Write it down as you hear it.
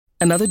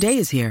Another day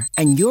is here,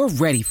 and you're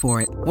ready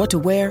for it. What to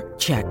wear?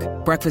 Check.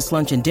 Breakfast,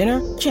 lunch, and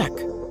dinner? Check.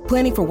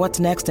 Planning for what's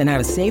next and how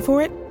to save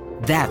for it?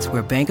 That's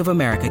where Bank of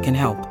America can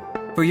help.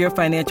 For your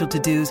financial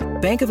to-dos,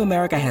 Bank of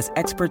America has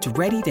experts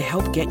ready to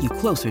help get you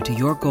closer to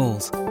your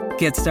goals.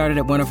 Get started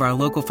at one of our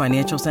local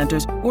financial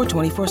centers or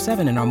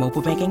 24/7 in our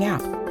mobile banking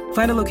app.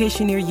 Find a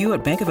location near you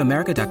at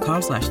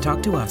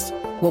bankofamerica.com/talktous.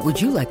 What would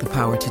you like the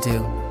power to do?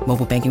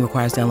 Mobile banking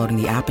requires downloading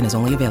the app and is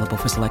only available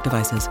for select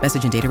devices.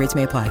 Message and data rates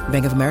may apply.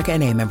 Bank of America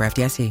N.A., member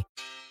FDIC.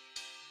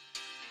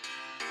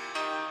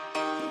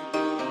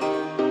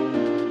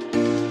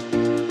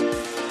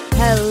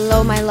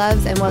 Hello, my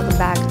loves, and welcome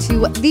back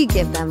to the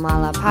Give Them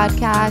Lala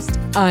podcast.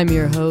 I'm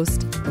your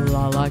host,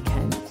 Lala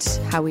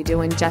Kent. How we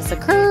doing,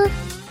 Jessica?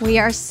 We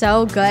are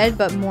so good,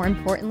 but more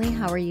importantly,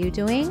 how are you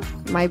doing?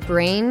 My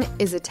brain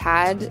is a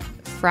tad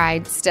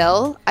fried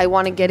still. I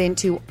want to get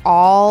into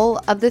all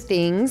of the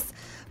things,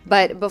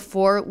 but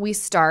before we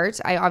start,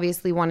 I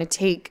obviously want to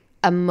take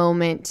a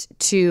moment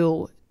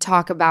to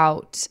talk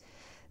about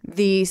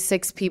the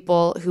 6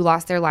 people who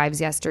lost their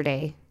lives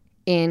yesterday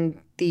in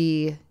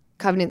the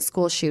Covenant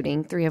school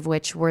shooting, 3 of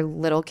which were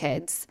little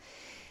kids.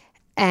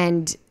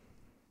 And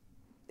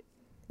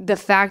the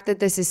fact that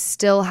this is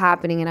still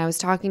happening, and I was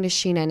talking to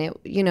Sheena, and it,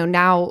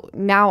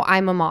 now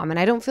I'm a mom, and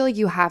I don't feel like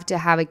you have to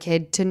have a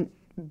kid to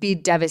be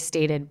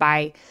devastated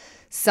by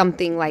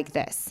something like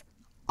this,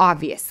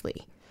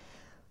 obviously.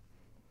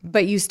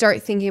 But you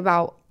start thinking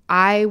about,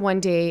 I one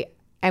day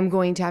am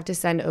going to have to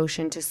send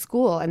Ocean to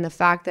school, and the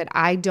fact that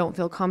I don't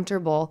feel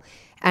comfortable,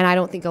 and I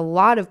don't think a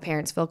lot of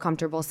parents feel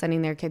comfortable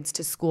sending their kids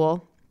to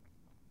school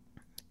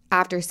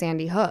after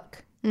Sandy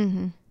Hook.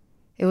 Mm-hmm.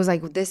 It was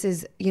like, this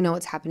is,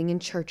 it's happening in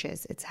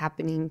churches. It's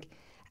happening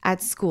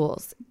at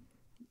schools.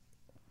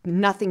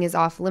 Nothing is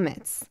off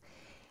limits.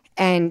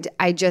 And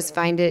I just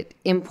find it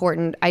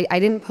important. I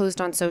didn't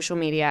post on social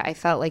media. I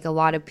felt like a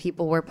lot of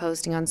people were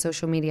posting on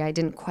social media.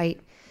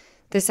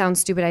 This sounds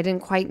stupid. I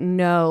didn't quite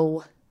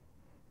know,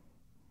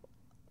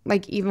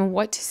 even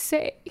what to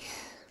say.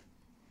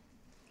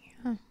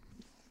 Yeah.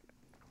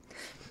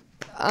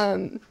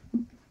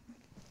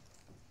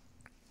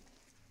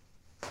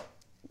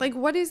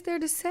 What is there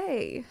to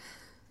say?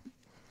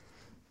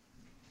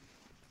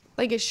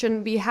 It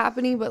shouldn't be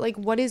happening, but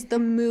what is the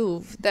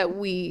move that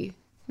we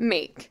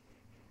make?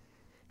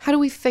 How do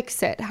we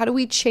fix it? How do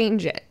we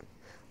change it?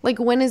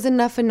 When is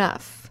enough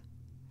enough?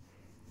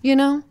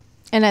 And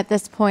at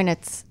this point,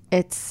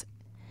 it's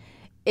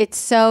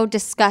so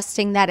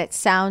disgusting that it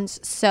sounds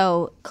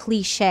so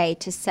cliche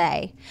to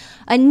say.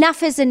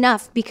 Enough is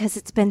enough because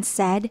it's been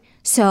said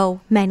so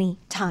many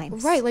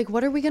times. Right.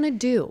 What are we going to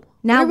do?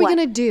 Now what are we going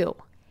to do?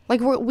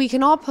 We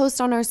can all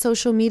post on our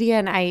social media,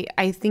 and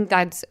I think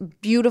that's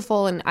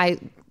beautiful, and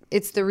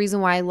it's the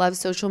reason why I love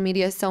social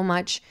media so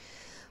much.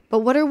 But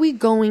what are we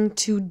going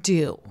to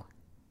do?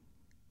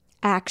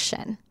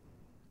 Action.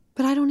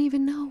 But I don't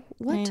even know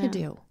what to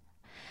do.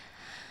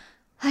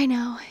 I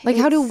know.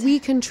 How do we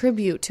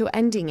contribute to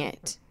ending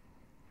it?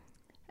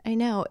 I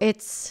know.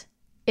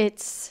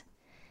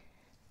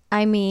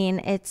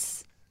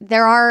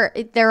 There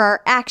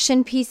are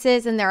action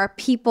pieces, and there are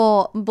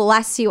people,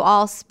 bless you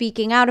all,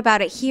 speaking out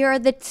about it. Here are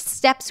the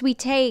steps we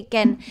take.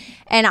 And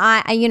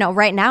I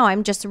right now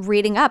I'm just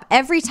reading up.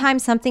 Every time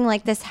something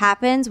like this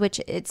happens, which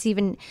it's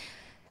even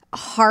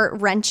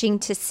heart-wrenching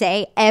to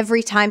say,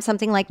 every time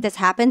something like this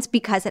happens,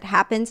 because it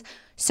happens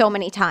so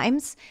many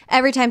times.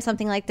 Every time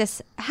something like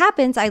this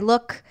happens, I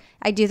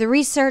do the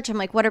research. I'm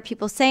like, what are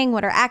people saying?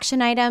 What are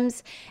action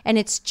items? And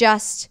it's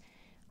just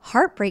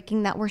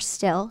heartbreaking that we're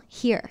still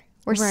here.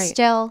 We're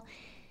still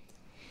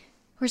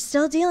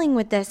dealing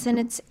with this, and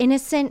it's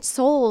innocent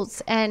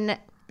souls and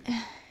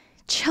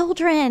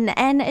children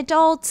and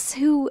adults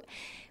who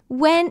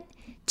went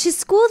to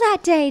school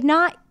that day,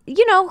 not, who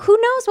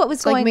knows what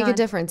was going on. Make a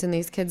difference in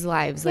these kids'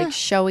 lives,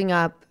 showing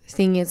up,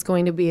 thinking it's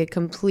going to be a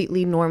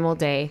completely normal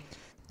day.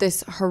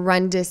 This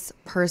horrendous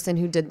person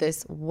who did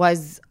this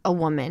was a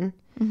woman.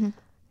 Mm-hmm.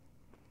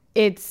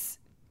 It's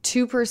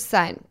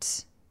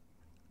 2%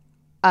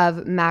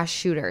 of mass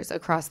shooters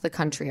across the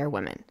country are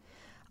women.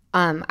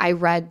 I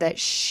read that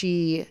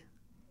she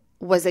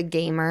was a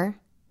gamer,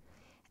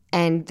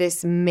 and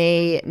this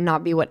may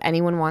not be what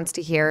anyone wants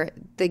to hear.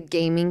 The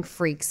gaming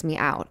freaks me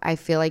out. I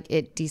feel like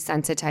it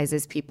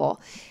desensitizes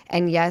people.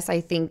 And yes,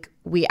 I think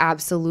we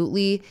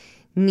absolutely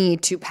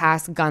need to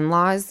pass gun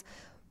laws,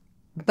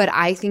 but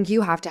I think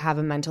you have to have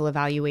a mental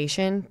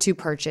evaluation to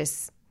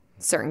purchase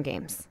certain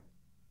games.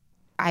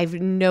 I've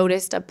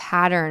noticed a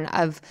pattern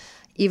of,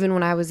 even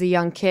when I was a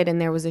young kid and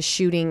there was a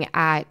shooting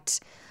at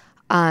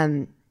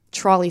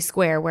Trolley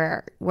Square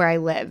where I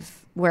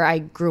live, where I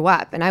grew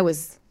up, and I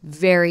was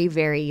very,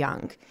 very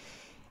young.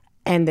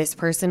 And this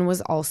person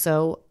was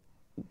also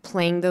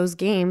playing those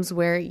games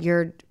where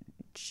you're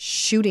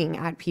shooting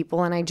at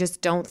people, and I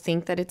just don't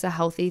think that it's a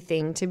healthy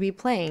thing to be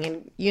playing.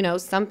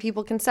 And, some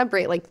people can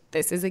separate,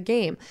 this is a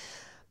game.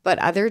 But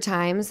other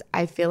times,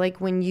 I feel like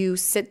when you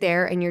sit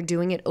there and you're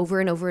doing it over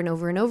and over and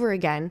over and over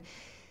again,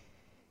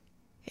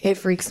 it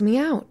freaks me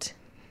out.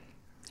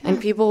 And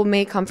people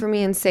may come for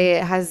me and say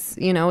it has,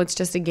 it's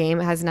just a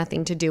game. It has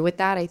nothing to do with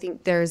that. I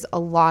think there's a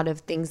lot of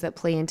things that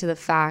play into the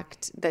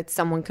fact that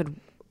someone could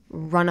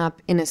run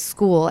up in a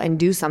school and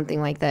do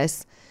something like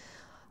this.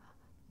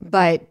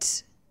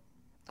 But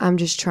I'm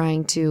just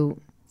trying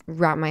to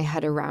wrap my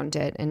head around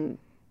it and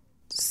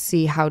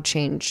see how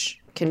change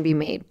can be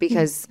made,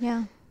 because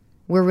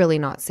we're really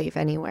not safe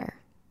anywhere.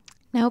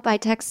 Nope. I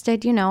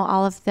texted,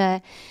 all of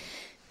the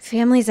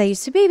families I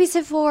used to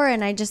babysit for,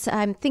 and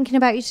I'm thinking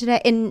about you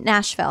today in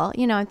Nashville.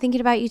 I'm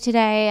thinking about you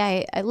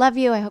today. I love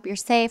you. I hope you're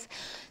safe.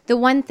 The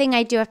one thing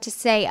I do have to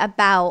say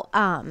about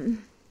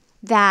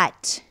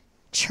that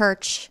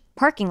church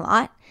parking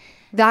lot.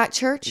 That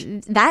church,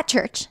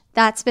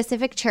 that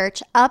specific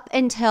church, up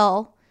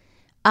until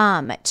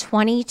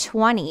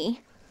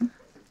 2020.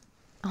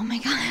 Oh my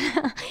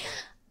God.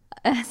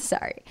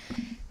 Sorry.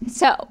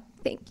 So,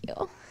 thank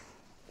you.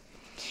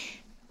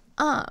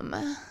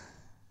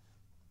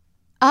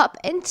 Up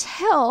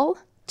until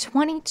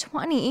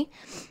 2020,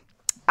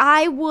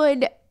 I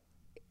would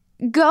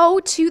go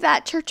to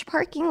that church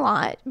parking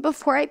lot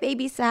before I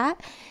babysat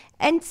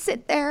and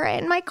sit there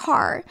in my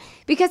car,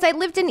 because I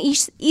lived in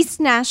East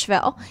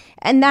Nashville,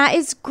 and that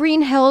is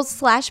Green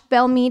Hills /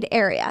 Belmead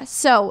area.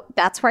 So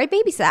that's where I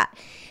babysat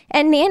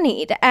and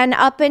nannied. And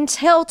up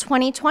until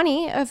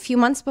 2020, a few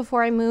months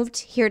before I moved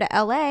here to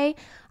LA,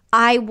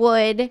 I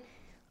would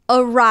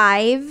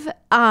arrive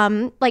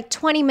like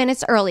 20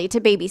 minutes early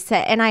to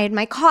babysit, and I had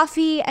my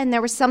coffee, and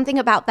there was something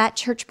about that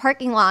church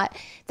parking lot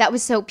that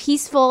was so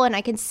peaceful, and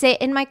I could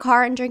sit in my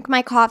car and drink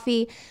my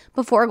coffee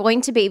before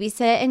going to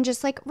babysit and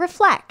just like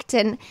reflect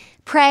and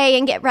pray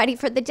and get ready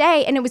for the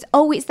day. And it was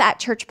always that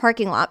church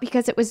parking lot,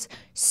 because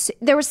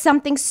there was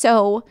something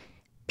so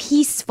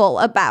peaceful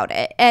about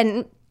it.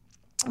 And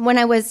when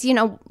I was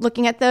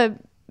looking at the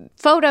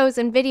photos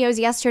and videos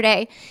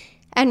yesterday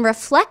and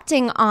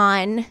reflecting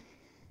on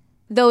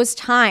those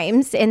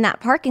times in that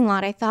parking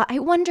lot, I thought, I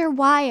wonder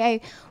why I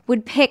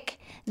would pick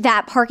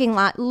that parking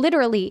lot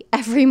literally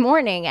every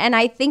morning. And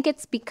I think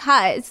it's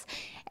because,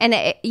 and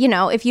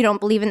if you don't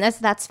believe in this,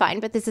 that's fine,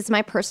 but this is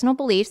my personal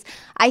beliefs.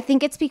 I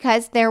think it's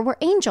because there were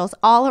angels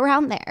all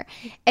around there.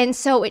 And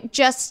so it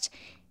just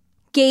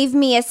gave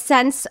me a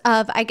sense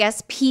of, I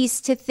guess,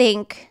 peace to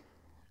think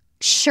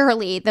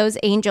surely those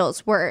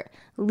angels were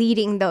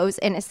leading those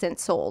innocent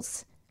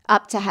souls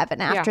up to heaven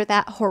after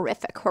that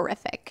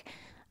horrific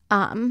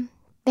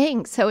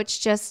thing. So it's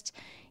just,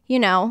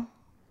 and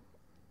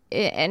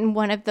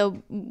one of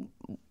the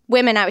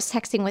women I was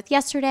texting with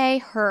yesterday,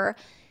 her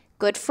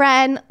good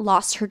friend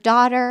lost her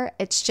daughter.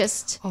 It's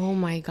just, oh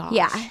my gosh.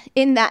 Yeah,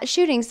 in that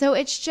shooting. So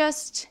it's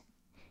just,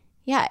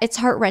 it's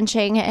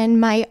heart-wrenching, and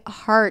my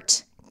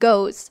heart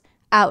goes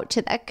out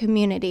to that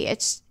community.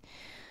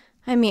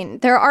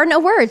 There are no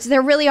words.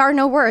 There really are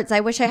no words. I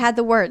wish I had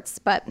the words,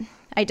 but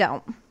I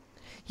don't.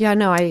 Yeah,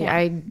 no,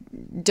 I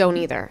don't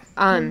either.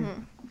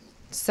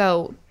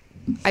 So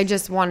I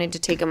just wanted to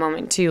take a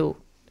moment to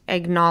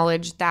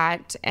acknowledge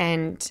that.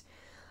 And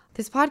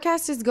this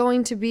podcast is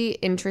going to be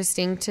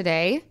interesting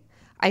today.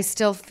 I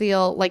still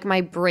feel like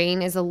my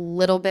brain is a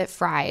little bit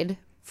fried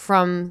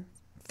from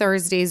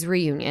Thursday's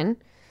reunion.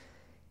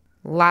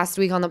 Last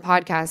week on the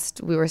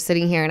podcast, we were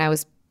sitting here and I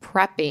was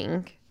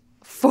prepping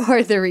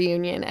for the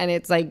reunion, and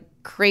it's like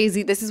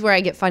crazy. This is where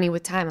I get funny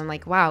with time. I'm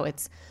like, wow,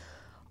 it's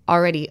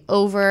already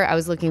over. I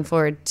was looking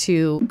forward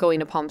to going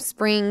to Palm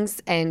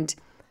Springs and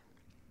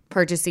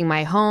purchasing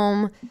my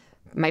home,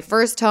 my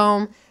first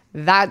home.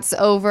 That's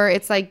over.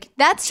 It's like,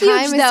 that's time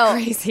huge, is though.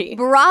 Crazy.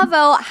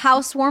 Bravo,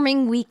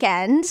 housewarming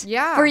weekend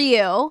for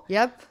you.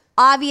 Yep.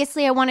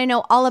 Obviously, I want to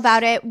know all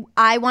about it.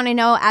 I want to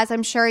know, as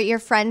I'm sure your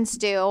friends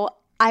do.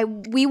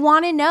 We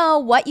want to know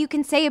what you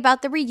can say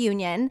about the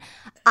reunion.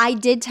 I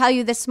did tell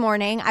you this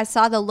morning, I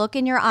saw the look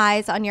in your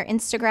eyes on your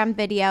Instagram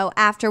video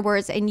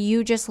afterwards, and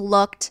you just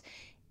looked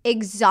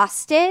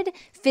exhausted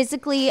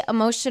physically,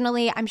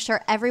 emotionally. I'm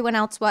sure everyone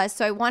else was.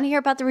 So I want to hear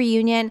about the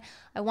reunion.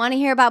 I want to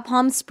hear about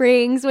Palm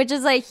Springs, which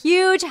is a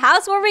huge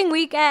housewarming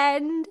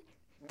weekend.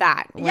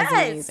 That was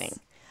amazing.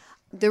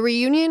 The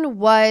reunion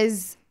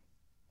was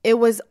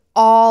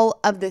all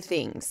of the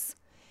things.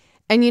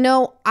 And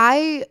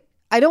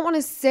I don't want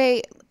to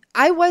say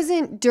I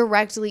wasn't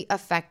directly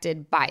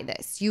affected by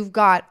this. You've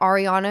got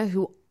Ariana,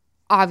 who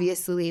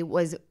obviously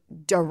was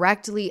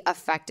directly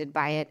affected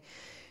by it.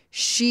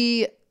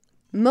 She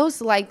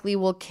most likely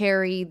will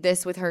carry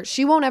this with her.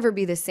 She won't ever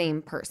be the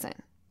same person.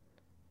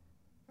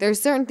 There's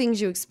certain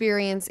things you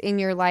experience in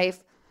your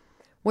life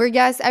where,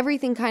 yes,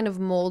 everything kind of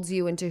molds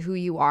you into who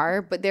you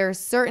are, but there are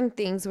certain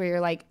things where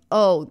you're like,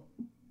 oh,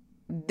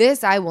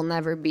 this I will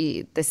never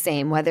be the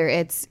same, whether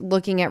it's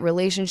looking at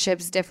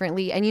relationships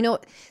differently. And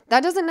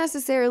that doesn't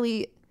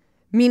necessarily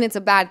mean it's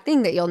a bad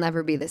thing that you'll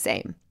never be the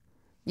same.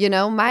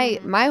 My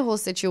whole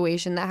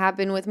situation that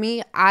happened with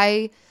me,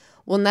 I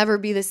will never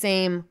be the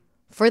same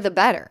for the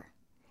better.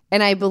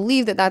 And I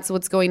believe that that's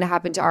what's going to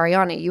happen to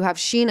Ariana. You have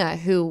Sheena,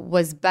 who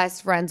was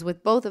best friends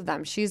with both of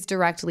them. She's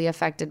directly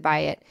affected by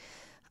it.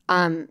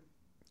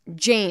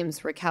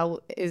 James,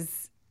 Raquel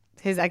is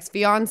his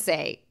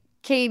ex-fiance.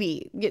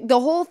 Katie,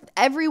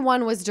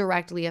 everyone was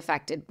directly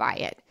affected by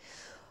it.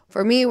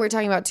 For me, we're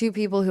talking about two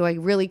people who I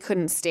really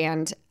couldn't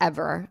stand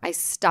ever. I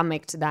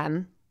stomached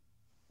them.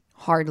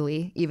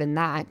 Hardly, even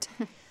that.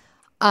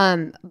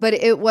 But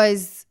it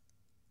was,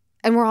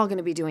 and we're all going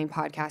to be doing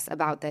podcasts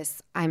about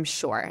this, I'm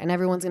sure. And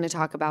everyone's going to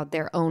talk about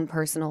their own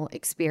personal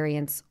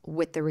experience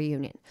with the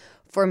reunion.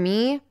 For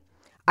me,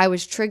 I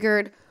was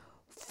triggered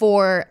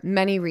for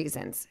many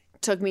reasons.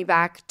 It took me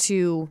back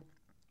to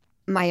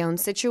my own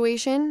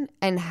situation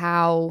and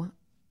how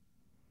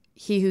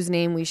he whose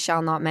name we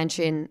shall not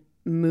mention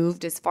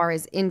moved as far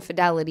as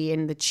infidelity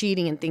and the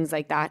cheating and things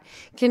like that.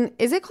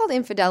 Is it called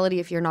infidelity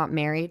if you're not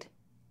married?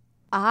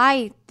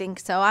 I think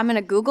so. I'm going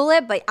to Google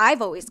it, but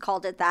I've always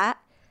called it that.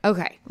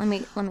 Okay. Let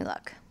me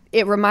look.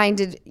 It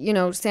reminded,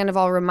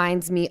 Sandoval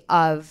reminds me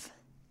of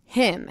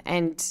him.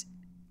 And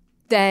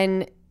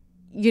then,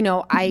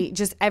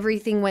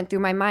 everything went through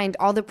my mind,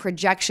 all the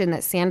projection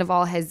that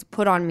Sandoval has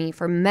put on me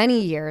for many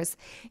years,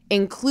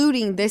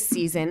 including this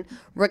season.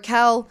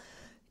 Raquel,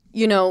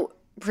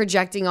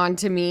 projecting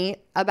onto me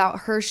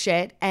about her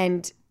shit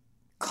and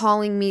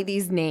calling me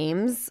these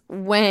names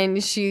when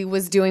she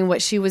was doing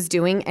what she was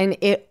doing. And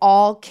it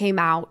all came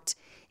out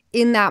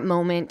in that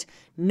moment.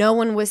 No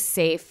one was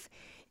safe.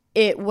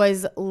 It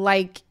was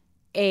like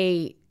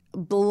a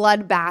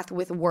bloodbath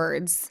with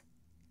words.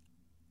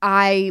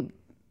 I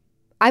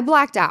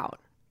blacked out.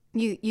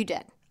 You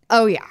did.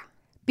 Oh, yeah.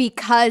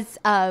 Because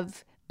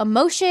of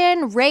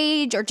emotion,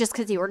 rage, or just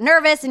because you were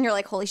nervous and you're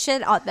like, holy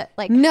shit.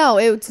 No,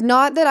 it's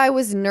not that I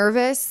was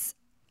nervous.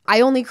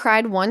 I only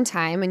cried one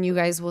time, and you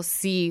guys will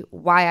see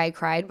why I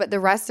cried. But the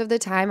rest of the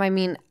time,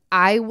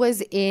 I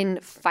was in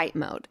fight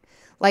mode.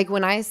 Like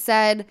when I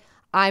said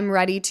I'm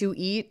ready to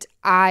eat,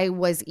 I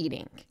was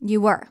eating.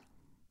 You were.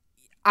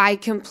 I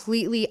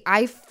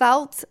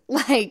felt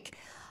like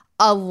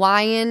a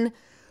lion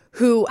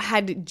who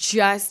had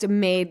just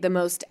made the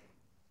most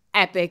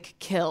epic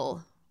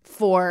kill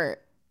for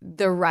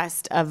the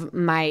rest of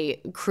my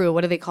crew.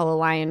 What do they call a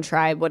lion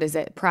tribe? What is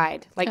it?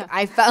 Pride.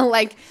 I felt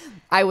like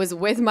I was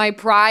with my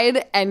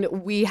pride and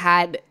we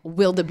had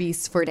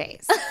wildebeest for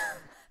days.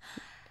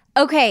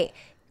 Okay.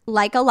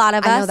 Like a lot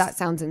of us. I know that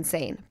sounds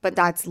insane, but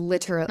that's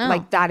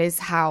literally, that is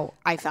how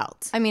I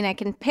felt. I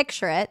can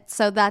picture it.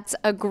 So that's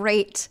a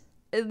great,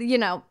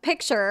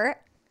 picture.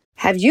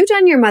 Have you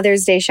done your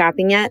Mother's Day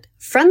shopping yet?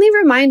 Friendly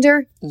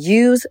reminder,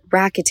 use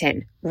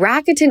Rakuten.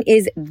 Rakuten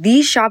is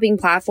the shopping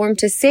platform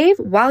to save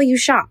while you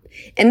shop.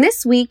 And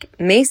this week,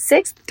 May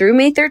 6th through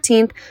May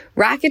 13th,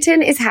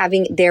 Rakuten is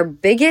having their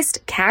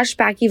biggest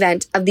cashback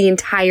event of the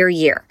entire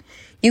year.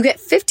 You get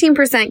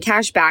 15%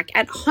 cash back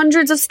at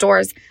hundreds of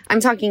stores. I'm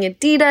talking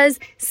Adidas,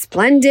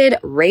 Splendid,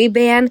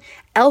 Ray-Ban,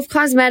 Elf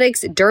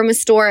Cosmetics,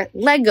 Dermastore,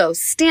 Lego,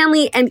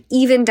 Stanley, and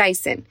even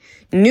Dyson.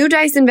 New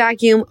Dyson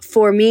vacuum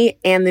for me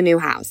and the new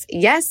house.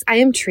 Yes, I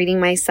am treating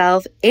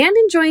myself and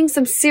enjoying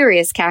some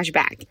serious cash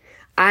back.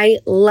 I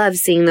love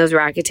seeing those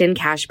Rakuten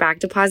cashback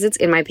deposits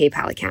in my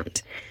PayPal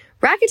account.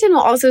 Rakuten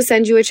will also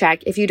send you a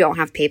check if you don't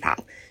have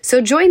PayPal.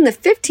 So join the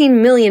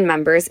 15 million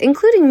members,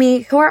 including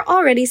me, who are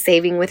already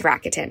saving with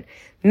Rakuten.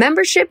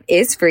 Membership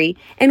is free,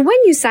 and when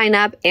you sign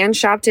up and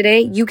shop today,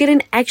 you get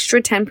an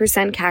extra 10%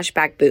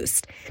 cashback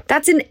boost.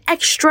 That's an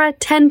extra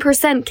 10%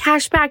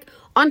 cashback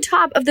on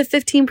top of the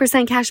 15%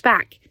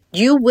 cashback.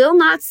 You will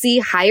not see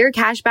higher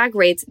cashback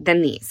rates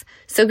than these.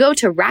 So go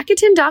to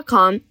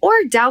Rakuten.com or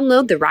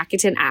download the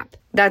Rakuten app.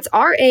 That's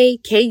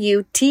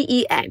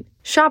Rakuten.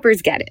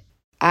 Shoppers get it.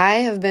 I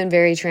have been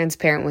very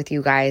transparent with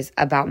you guys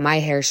about my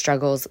hair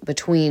struggles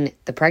between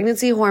the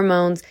pregnancy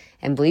hormones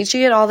and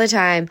bleaching it all the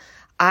time.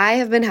 I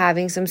have been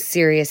having some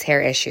serious hair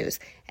issues.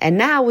 And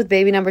now with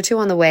baby number 2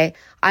 on the way,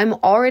 I'm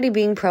already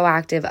being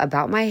proactive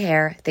about my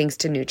hair thanks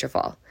to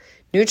Nutrafol.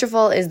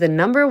 Nutrafol is the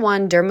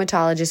 #1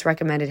 dermatologist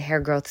recommended hair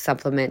growth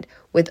supplement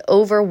with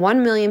over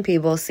 1 million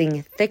people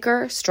seeing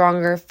thicker,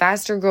 stronger,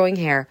 faster growing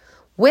hair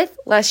with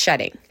less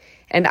shedding.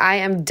 And I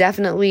am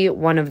definitely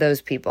one of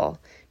those people.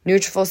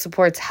 Nutrafol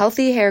supports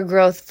healthy hair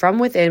growth from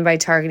within by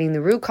targeting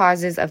the root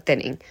causes of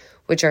thinning,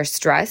 which are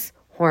stress,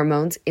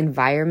 hormones,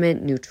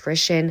 environment,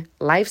 nutrition,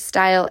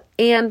 lifestyle,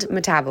 and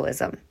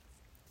metabolism.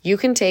 You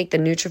can take the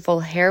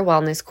Nutrafol Hair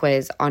Wellness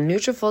Quiz on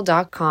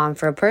Nutrafol.com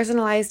for a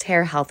personalized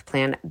hair health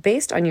plan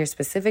based on your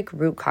specific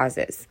root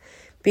causes.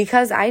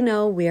 Because I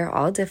know we are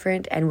all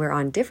different and we're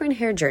on different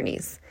hair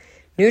journeys.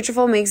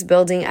 Nutrafol makes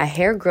building a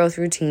hair growth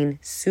routine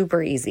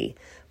super easy.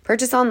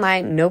 Purchase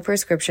online, no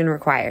prescription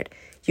required.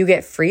 You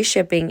get free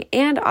shipping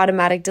and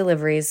automatic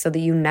deliveries so that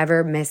you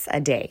never miss a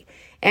day.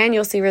 And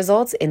you'll see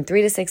results in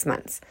 3 to 6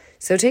 months.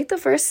 So take the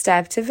first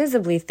step to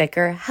visibly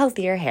thicker,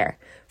 healthier hair.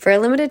 For a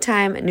limited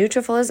time,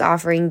 Nutrafol is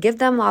offering Give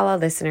Them Lala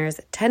listeners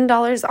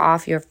 $10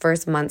 off your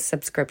first month's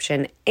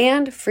subscription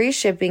and free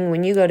shipping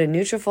when you go to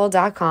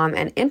Nutrafol.com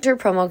and enter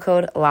promo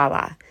code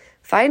LALA.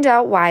 Find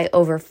out why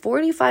over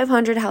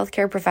 4,500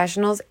 healthcare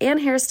professionals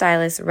and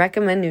hairstylists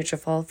recommend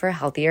Nutrafol for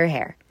healthier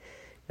hair.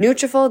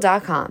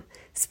 Nutrafol.com,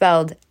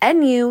 spelled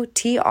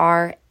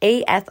Nutrafol.com,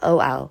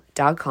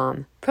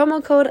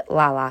 promo code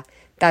LALA.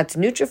 That's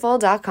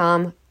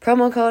Nutrafol.com,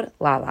 promo code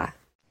LALA.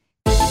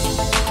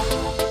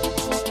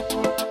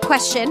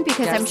 question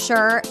because I'm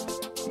sure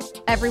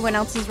everyone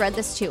else has read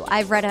this too.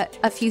 I've read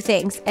a few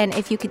things, and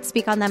if you could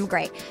speak on them,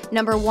 great.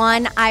 Number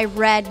one, I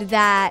read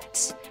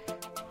that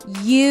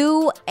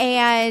you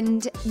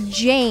and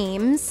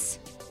James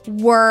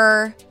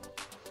were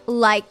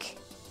like,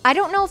 I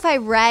don't know if I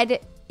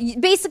read,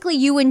 basically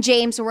you and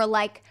James were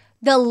like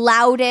the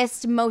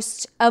loudest,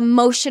 most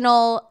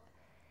emotional,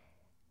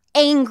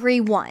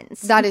 angry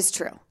ones. That is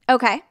true.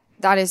 Okay.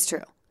 That is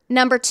true.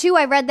 Number two,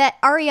 I read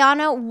that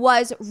Ariana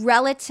was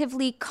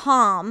relatively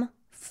calm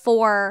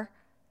for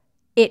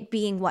it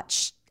being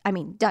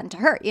done to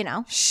her, you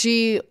know?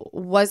 She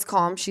was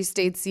calm. She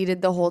stayed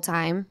seated the whole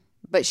time,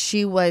 but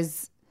she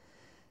was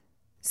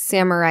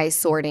samurai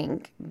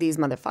sorting these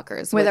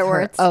motherfuckers with her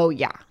words. Oh,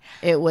 yeah.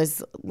 It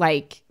was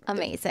like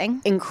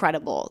amazing,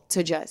 incredible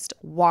to just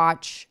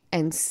watch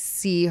and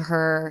see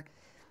her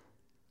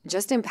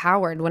just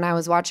empowered. When I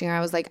was watching her, I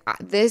was like, I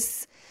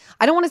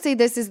don't want to say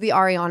this is the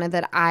Ariana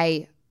that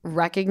I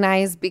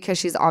recognize because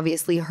she's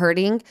obviously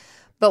hurting,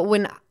 but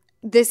when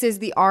this is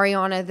the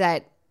Ariana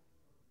that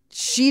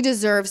she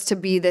deserves to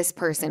be this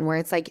person where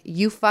it's like,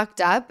 you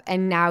fucked up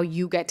and now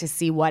you get to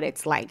see what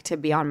it's like to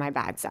be on my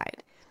bad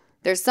side.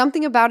 There's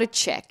something about a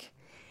chick,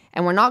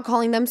 and we're not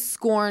calling them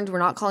scorned, we're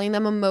not calling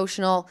them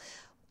emotional.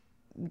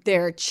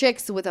 They're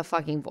chicks with a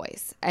fucking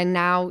voice, and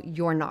now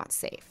you're not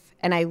safe.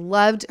 And I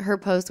loved her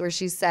post where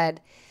she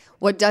said,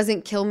 what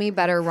doesn't kill me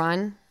better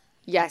run.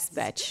 Yes,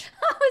 bitch.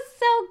 That was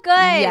so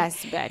good.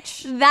 Yes,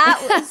 bitch.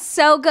 That was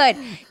so good.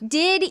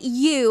 Did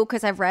you,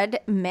 because I've read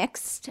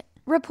mixed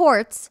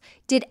reports,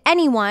 did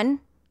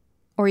anyone,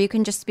 or you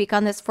can just speak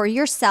on this for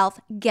yourself,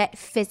 get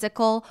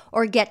physical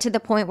or get to the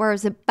point where it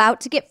was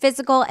about to get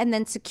physical and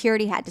then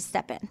security had to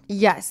step in?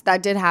 Yes,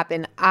 that did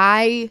happen.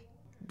 I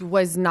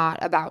was not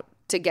about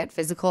to get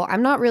physical.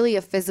 I'm not really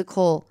a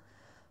physical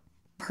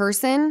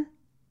person.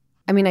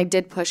 I mean, I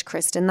did push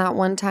Kristen that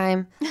one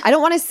time. I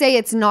don't want to say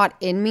it's not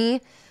in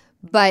me,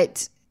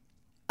 but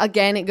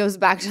again, it goes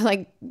back to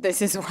like,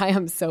 this is why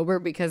I'm sober,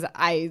 because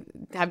I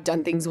have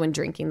done things when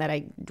drinking that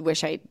I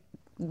wish I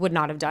would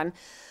not have done.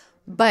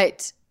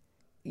 But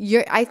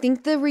I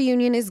think the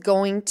reunion is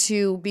going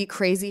to be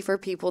crazy for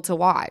people to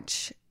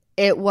watch.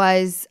 It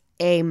was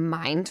a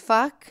mind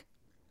fuck.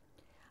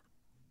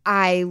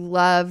 I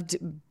loved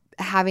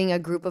having a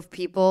group of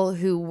people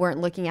who weren't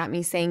looking at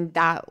me saying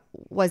that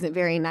wasn't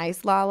very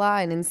nice,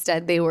 Lala, and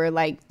instead they were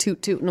like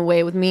tooting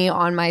away with me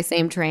on my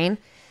same train.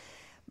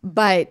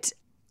 But,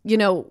 you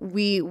know,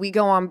 we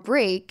go on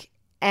break,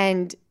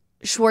 and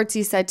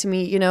Schwartzy said to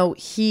me, you know,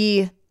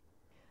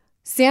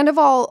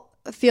 Sandoval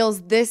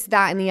feels this,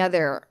 that, and the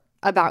other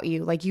about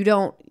you. Like,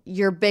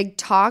 you're big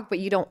talk, but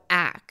you don't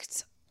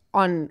act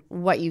on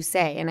what you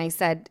say. And I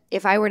said,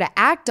 if I were to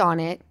act on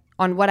it,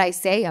 on what I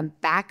say and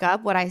back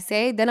up what I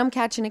say, then I'm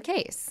catching a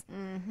case.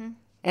 Mm-hmm.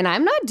 And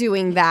I'm not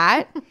doing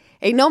that.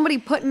 Ain't nobody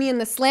putting me in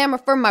the slammer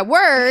for my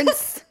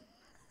words.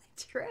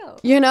 True.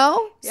 You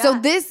know? Yeah. So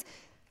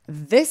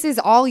this is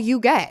all you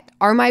get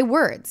are my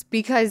words,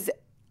 because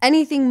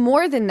anything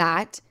more than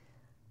that,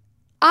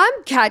 I'm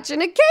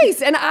catching a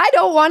case and I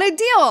don't want to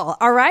deal,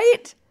 all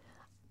right?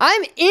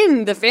 I'm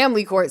in the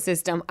family court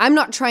system. I'm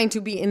not trying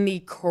to be in the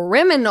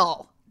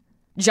criminal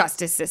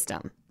justice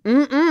system.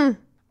 Mm-mm.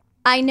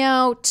 I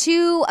know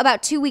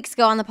about 2 weeks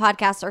ago on the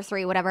podcast, or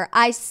 3, whatever,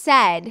 I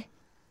said,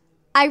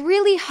 I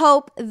really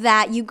hope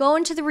that you go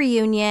into the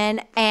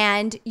reunion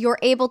and you're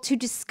able to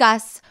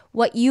discuss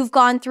what you've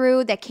gone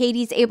through, that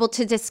Katie's able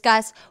to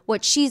discuss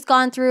what she's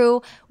gone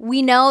through.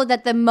 We know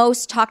that the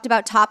most talked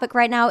about topic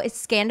right now is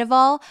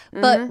Scandival,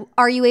 but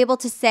are you able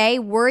to say,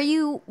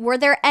 were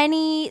there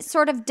any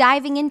sort of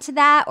diving into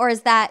that, or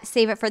is that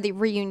save it for the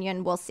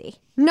reunion? We'll see.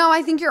 No,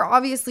 I think you're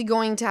obviously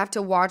going to have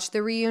to watch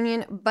the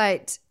reunion,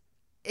 but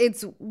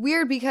it's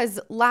weird because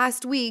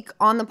last week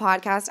on the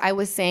podcast, I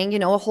was saying, you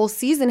know, a whole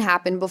season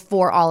happened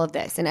before all of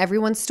this, and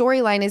everyone's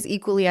storyline is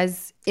equally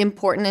as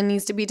important and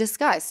needs to be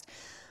discussed.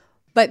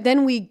 But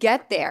then we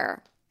get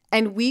there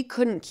and we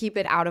couldn't keep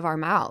it out of our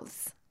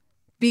mouths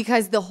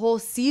because the whole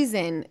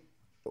season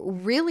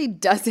really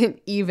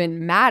doesn't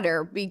even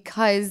matter,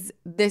 because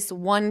this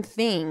one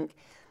thing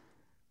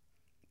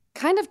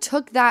kind of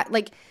took that,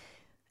 like,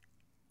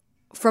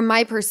 from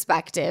my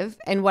perspective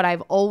and what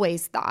I've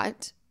always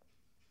thought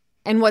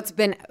and what's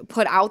been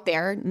put out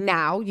there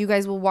now. You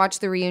guys will watch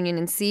the reunion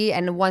and see,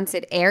 and once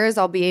it airs,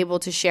 I'll be able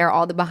to share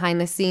all the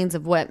behind the scenes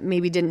of what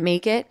maybe didn't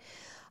make it.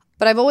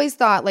 But I've always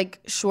thought, like,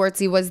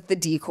 Schwartzy was the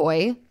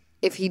decoy.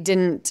 If he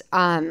didn't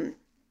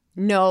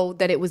know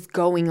that it was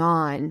going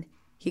on,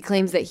 he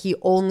claims that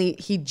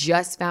he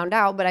just found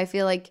out, but I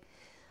feel like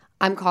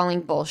I'm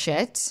calling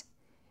bullshit.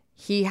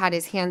 He had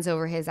his hands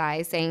over his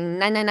eyes saying,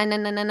 na, na, na, na,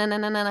 na, na, na,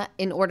 na, na,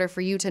 in order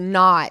for you to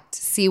not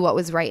see what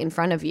was right in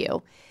front of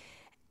you.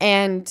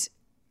 And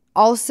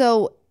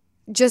also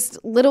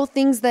just little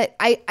things that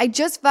I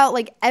just felt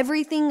like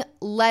everything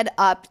led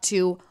up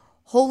to,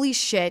 holy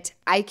shit,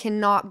 I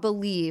cannot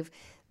believe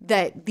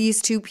that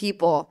these two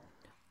people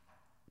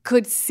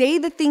could say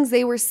the things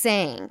they were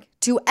saying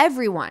to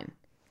everyone.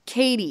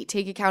 Katie,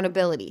 take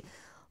accountability.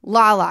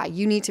 Lala,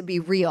 you need to be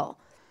real.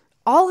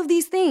 all of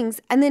these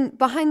things. And then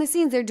behind the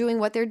scenes, they're doing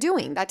what they're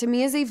doing. That to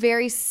me is a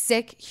very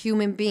sick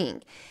human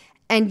being.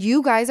 And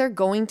you guys are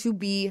going to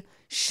be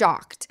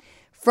shocked.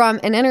 From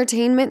an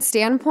entertainment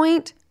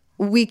standpoint,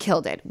 we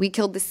killed it. We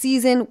killed the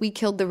season. We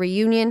killed the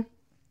reunion.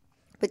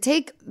 But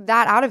take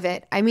that out of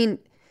it. I mean,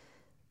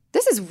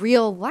 this is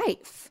real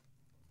life.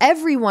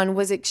 Everyone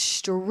was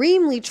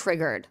extremely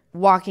triggered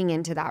walking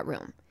into that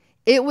room.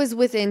 It was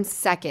within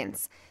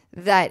seconds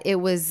that it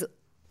was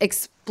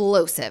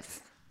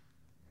explosive.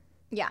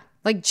 Yeah.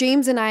 Like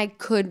James and I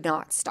could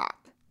not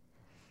stop.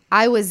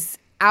 I was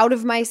out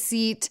of my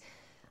seat.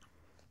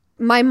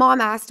 My mom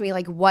asked me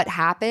like what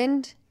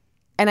happened.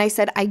 And I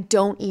said, I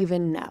don't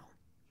even know.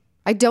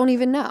 I don't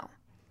even know.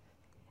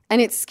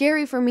 And it's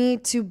scary for me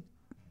to,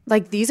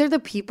 like, these are the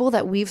people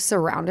that we've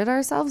surrounded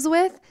ourselves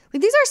with.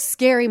 Like, these are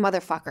scary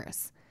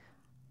motherfuckers.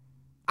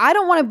 I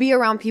don't want to be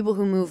around people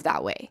who move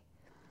that way.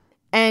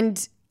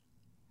 And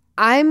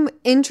I'm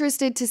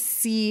interested to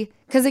see,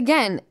 because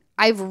again,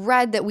 I've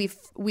read that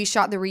we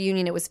shot the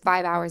reunion. It was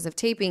 5 hours of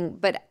taping,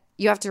 but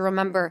you have to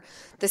remember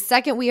the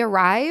second we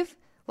arrive,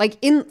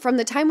 like from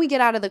the time we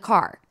get out of the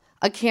car,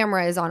 a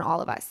camera is on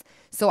all of us.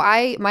 So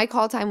my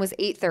call time was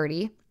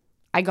 8:30.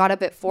 I got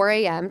up at 4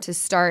 a.m. to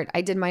start.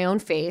 I did my own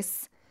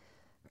face.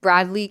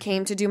 Bradley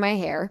came to do my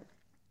hair.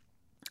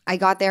 I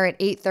got there at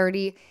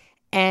 8:30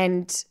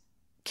 and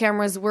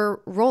cameras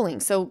were rolling.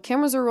 So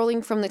cameras were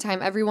rolling from the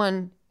time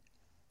everyone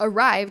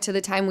arrived to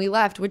the time we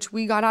left, which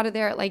we got out of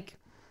there at like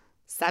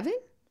 7?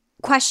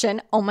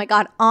 Question. Oh my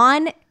God.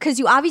 Because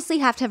you obviously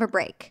have to have a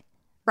break,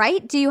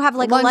 right? Do you have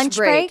like a lunch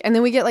break? And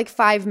then we get like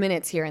 5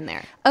 minutes here and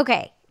there.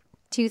 Okay.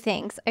 2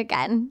 things.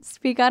 Again,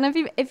 speak on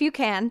if you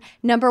can.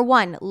 Number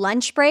 1,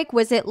 lunch break.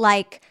 Was it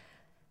like,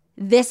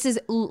 this is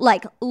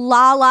like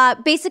Lala,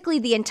 basically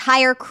the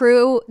entire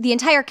crew, the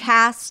entire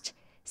cast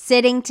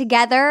sitting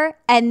together,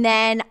 and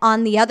then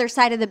on the other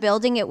side of the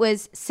building, it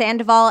was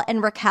Sandoval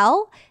and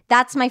Raquel?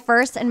 That's my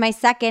first. And my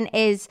second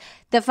is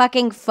the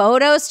fucking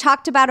photos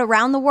talked about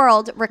around the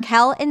world,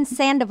 Raquel and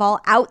Sandoval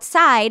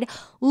outside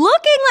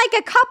looking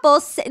like a couple,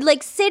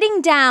 like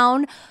sitting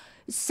down,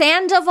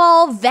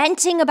 Sandoval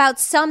venting about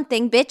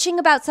something, bitching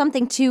about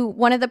something to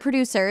one of the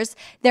producers.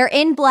 They're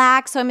in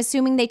black, so I'm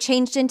assuming they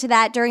changed into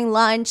that during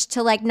lunch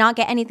to like not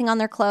get anything on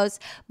their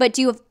clothes. But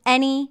do you have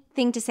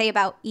anything to say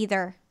about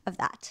either of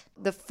that?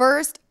 The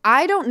first,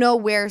 I don't know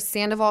where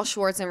Sandoval,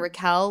 Schwartz, and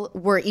Raquel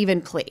were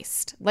even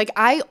placed. Like,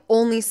 I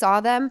only saw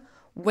them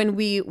when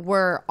we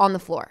were on the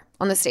floor,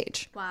 on the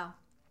stage. Wow.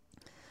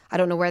 I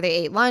don't know where they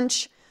ate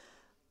lunch.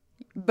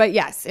 But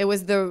yes, it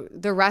was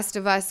the rest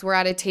of us were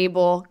at a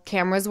table.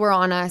 Cameras were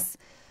on us.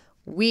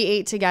 We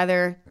ate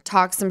together,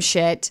 talked some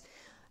shit.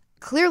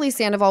 Clearly,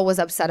 Sandoval was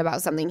upset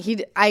about something.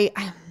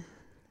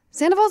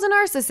 Sandoval's a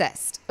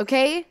narcissist,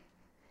 okay?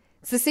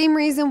 It's the same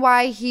reason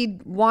why he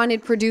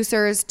wanted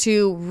producers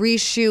to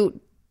reshoot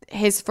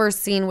his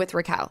first scene with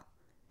Raquel.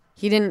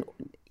 He didn't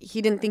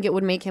think it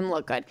would make him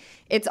look good.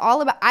 It's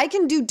all about, I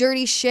can do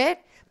dirty shit,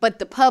 but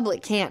the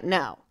public can't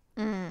know.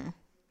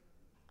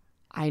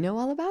 I know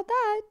all about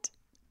that.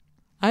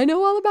 I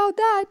know all about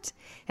that.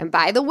 And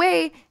by the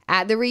way,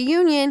 at the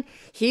reunion,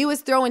 he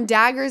was throwing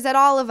daggers at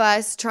all of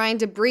us, trying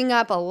to bring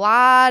up a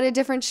lot of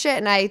different shit.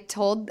 And I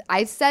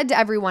said to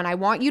everyone, I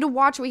want you to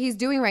watch what he's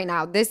doing right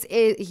now.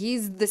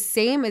 He's the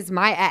same as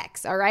my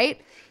ex, all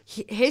right?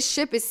 His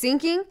ship is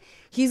sinking.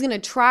 He's going to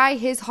try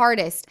his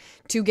hardest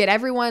to get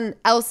everyone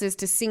else's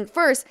to sink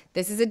first.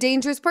 This is a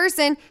dangerous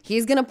person.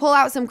 He's going to pull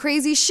out some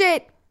crazy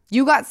shit.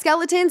 You got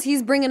skeletons,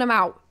 he's bringing them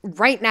out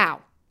right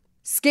now.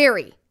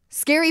 Scary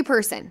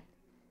person.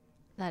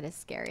 That is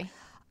scary.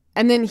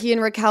 And then he and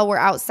Raquel were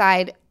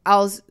outside.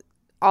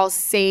 I'll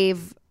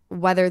save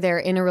whether they're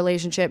in a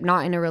relationship,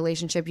 not in a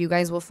relationship. You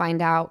guys will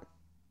find out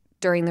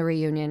during the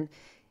reunion,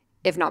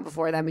 if not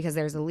before then, because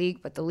there's a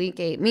leak, but the leak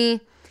ate me.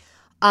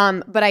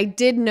 But I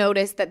did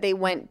notice that they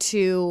went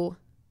to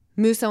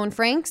Musso and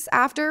Frank's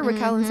after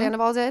Raquel and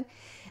Sandoval did.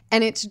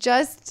 And it's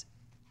just,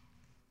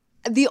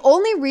 the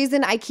only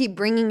reason I keep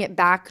bringing it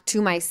back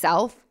to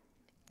myself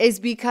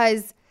is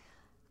because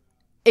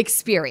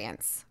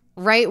experience.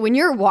 Right? When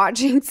you're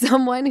watching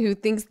someone who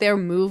thinks they're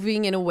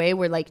moving in a way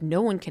where like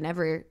no one can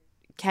ever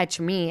catch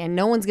me and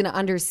no one's going to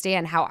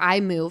understand how I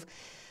move.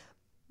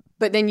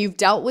 But then you've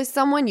dealt with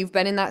someone, you've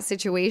been in that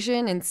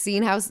situation and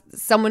seen how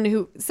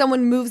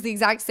someone moves the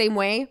exact same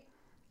way.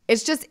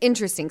 It's just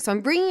interesting. So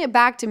I'm bringing it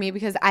back to me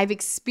because I've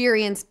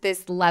experienced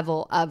this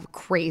level of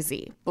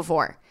crazy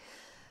before.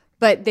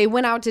 But they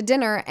went out to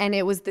dinner and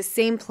it was the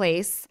same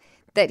place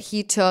that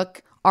he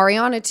took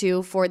Ariana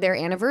to for their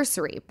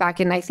anniversary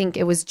back in, I think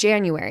it was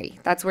January.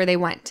 That's where they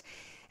went.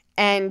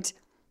 And,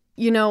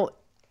 you know,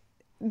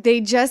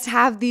 they just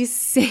have these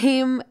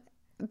same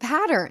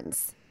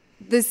patterns.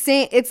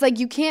 It's like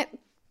you can't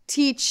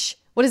teach,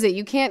 what is it?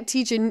 You can't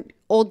teach an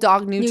old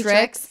dog new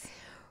tricks.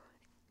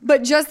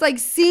 But just like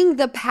seeing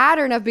the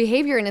pattern of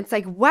behavior and it's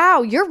like,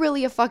 wow, you're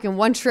really a fucking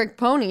one-trick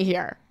pony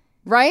here,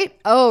 right?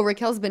 Oh,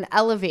 Raquel's been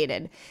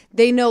elevated.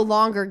 They no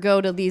longer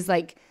go to these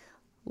like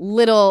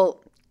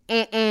little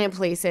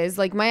places.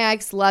 Like my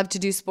ex loved to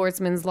do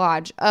Sportsman's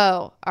Lodge.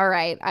 Oh, all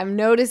right. I'm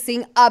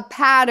noticing a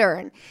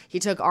pattern. He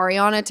took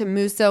Ariana to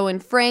Musso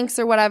and Frank's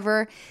or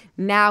whatever.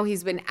 Now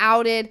he's been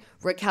outed.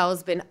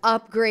 Raquel's been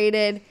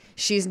upgraded.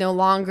 She's no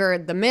longer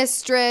the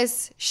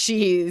mistress.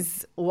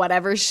 She's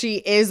whatever she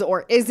is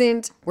or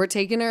isn't. We're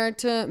taking her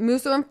to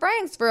Musso and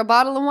Frank's for a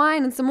bottle of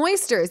wine and some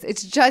oysters.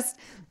 It's just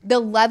the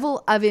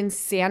level of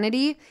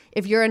insanity.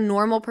 If you're a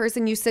normal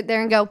person, you sit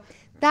there and go,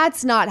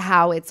 that's not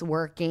how it's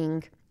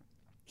working.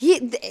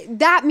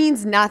 That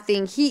means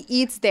nothing. He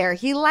eats there.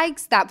 He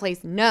likes that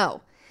place.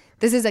 No.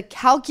 This is a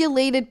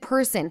calculated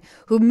person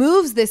who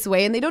moves this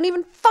way and they don't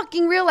even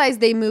fucking realize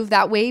they move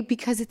that way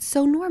because it's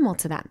so normal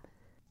to them.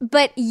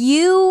 But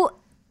you,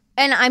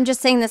 and I'm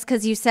just saying this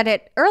because you said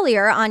it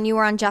earlier you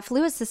were on Jeff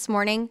Lewis this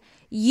morning.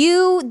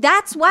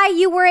 That's why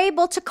you were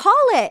able to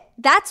call it.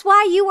 That's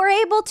why you were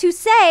able to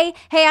say,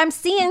 hey, I'm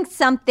seeing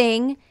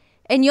something,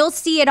 and you'll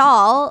see it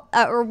all,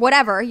 or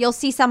whatever. You'll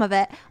see some of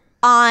it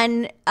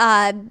on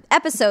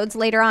episodes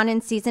later on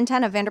in season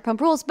 10 of Vanderpump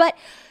Rules. But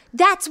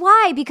that's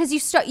why, because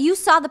you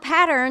saw the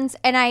patterns,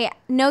 and I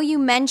know you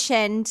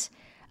mentioned,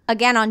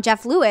 again, on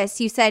Jeff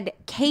Lewis, you said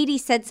Katie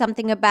said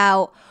something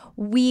about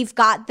we've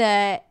got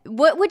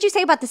what would you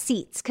say about the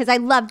seats? Because I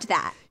loved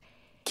that.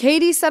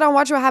 Katie said on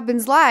Watch What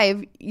Happens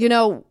Live,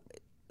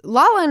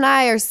 Lala and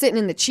I are sitting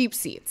in the cheap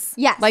seats.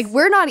 Yes. Like,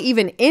 we're not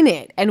even in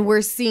it, and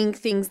we're seeing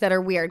things that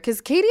are weird.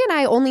 Because Katie and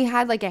I only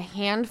had, like, a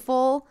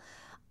handful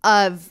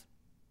of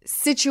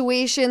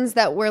situations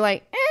that were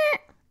like,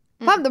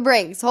 pump the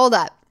brakes, hold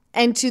up.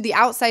 And to the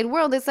outside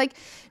world, it's like,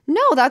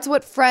 no, that's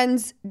what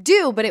friends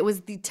do. But it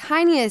was the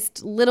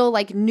tiniest little,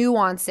 like,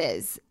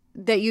 nuances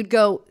that you'd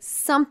go,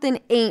 something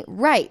ain't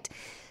right.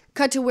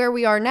 Cut to where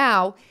we are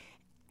now,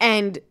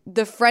 and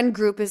the friend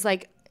group is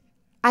like,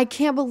 I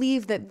can't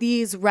believe that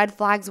these red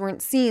flags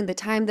weren't seen the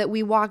time that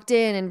we walked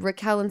in and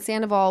Raquel and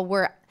Sandoval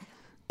were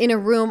in a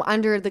room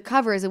under the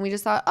covers, and we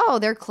just thought, oh,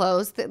 they're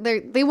closed.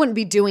 They wouldn't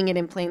be doing it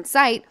in plain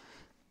sight.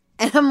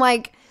 And I'm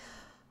like,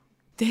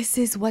 this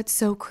is what's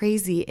so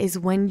crazy is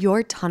when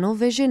you're tunnel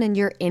vision and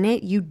you're in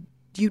it, you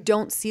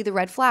don't see the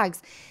red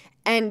flags.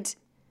 And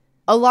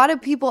a lot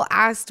of people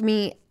asked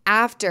me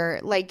after,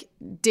 like,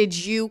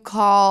 did you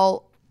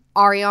call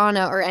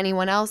Ariana or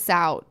anyone else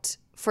out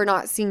for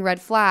not seeing red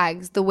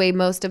flags the way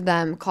most of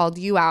them called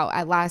you out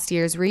at last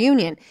year's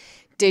reunion?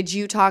 Did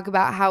you talk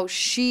about how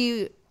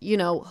she,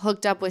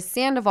 hooked up with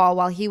Sandoval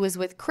while he was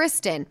with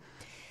Kristen?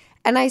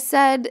 And I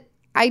said,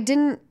 I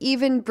didn't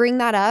even bring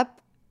that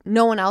up.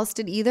 No one else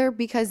did either,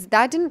 because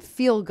that didn't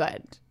feel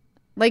good.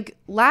 Like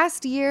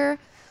last year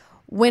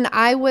when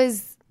I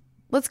was,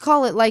 let's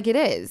call it like it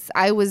is,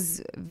 I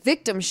was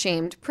victim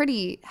shamed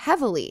pretty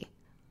heavily.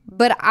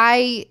 But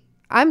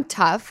I'm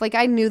tough. Like,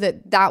 I knew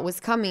that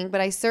was coming,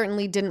 but I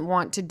certainly didn't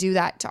want to do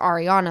that to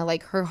Ariana.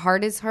 Like, her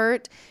heart is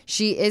hurt.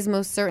 She is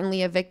most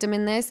certainly a victim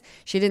in this.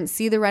 She didn't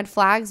see the red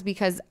flags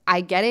because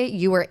I get it.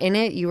 You were in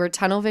it. You were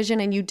tunnel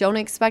vision, and you don't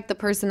expect the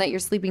person that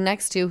you're sleeping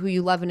next to, who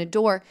you love and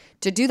adore,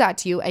 to do that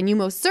to you. And you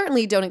most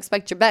certainly don't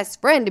expect your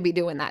best friend to be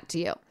doing that to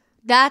you.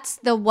 That's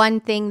the one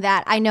thing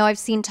that I know I've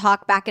seen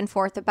talk back and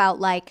forth about,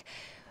 like,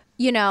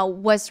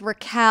 was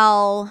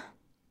Raquel...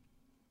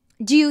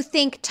 Do you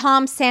think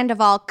Tom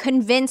Sandoval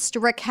convinced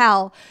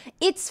Raquel,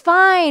 it's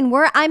fine,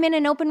 I'm in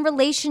an open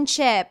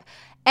relationship?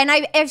 And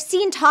I've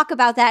seen talk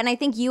about that, and I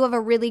think you have a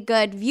really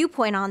good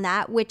viewpoint on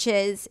that, which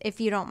is,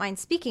 if you don't mind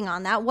speaking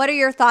on that, what are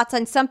your thoughts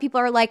on some people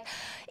are like,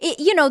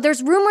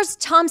 there's rumors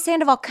Tom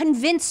Sandoval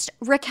convinced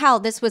Raquel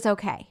this was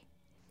okay.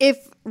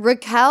 If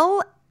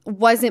Raquel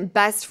wasn't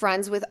best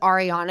friends with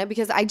Ariana,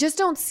 because I just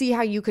don't see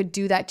how you could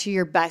do that to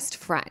your best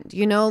friend.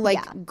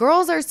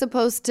 Girls are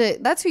supposed to,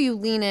 that's who you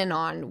lean in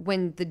on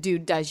when the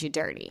dude does you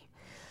dirty.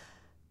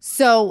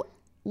 So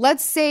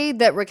let's say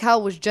that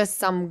Raquel was just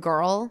some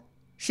girl.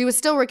 She was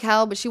still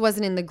Raquel, but she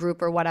wasn't in the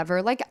group or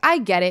whatever. Like, I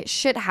get it.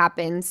 Shit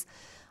happens.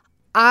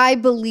 I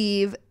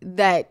believe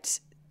that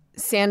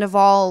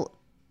Sandoval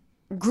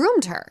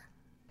groomed her.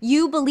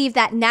 You believe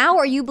that now,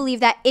 or you believe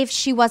that if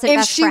she wasn't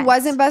best friends? If she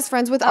wasn't best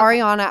friends with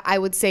Ariana, I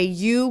would say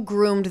you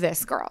groomed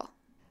this girl.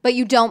 But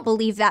you don't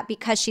believe that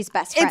because she's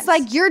best friends? It's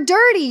like, you're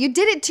dirty. You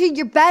did it to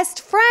your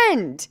best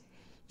friend.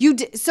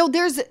 So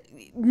there's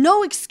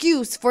no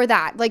excuse for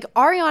that. Like,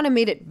 Ariana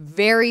made it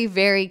very,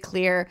 very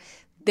clear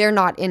they're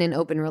not in an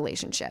open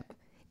relationship.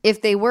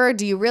 If they were,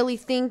 do you really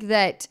think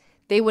that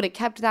they would have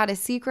kept that a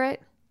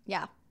secret?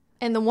 Yeah.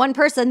 And the one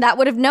person that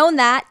would have known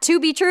that to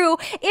be true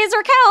is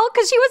Raquel,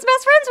 because she was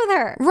best friends with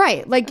her.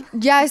 Right. Like,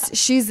 yes,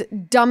 she's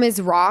dumb as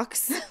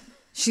rocks.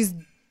 She's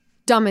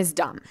dumb as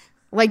dumb.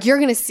 Like, you're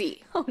going to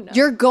see. Oh, no.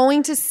 You're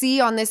going to see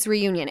on this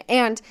reunion.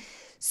 And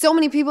so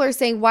many people are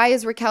saying, why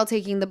is Raquel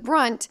taking the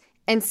brunt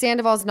and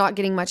Sandoval's not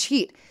getting much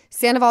heat?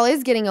 Sandoval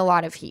is getting a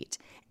lot of heat.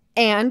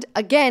 And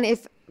again,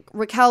 if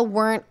Raquel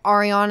weren't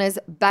Ariana's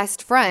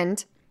best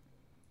friend,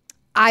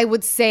 I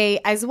would say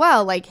as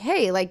well, like,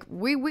 hey, like,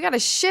 we got to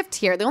shift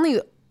here. The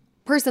only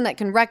person that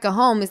can wreck a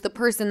home is the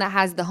person that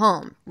has the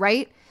home,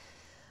 right?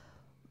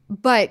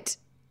 But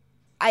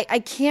I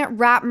can't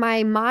wrap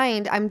my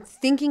mind. I'm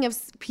thinking of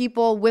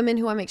people, women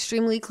who I'm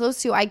extremely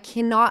close to. I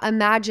cannot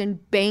imagine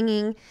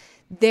banging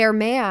their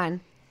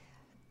man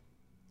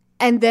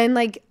and then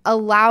like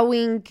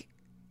allowing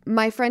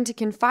my friend to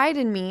confide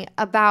in me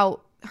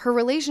about her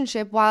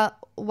relationship while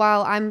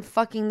I'm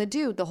fucking the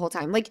dude the whole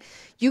time. Like,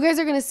 you guys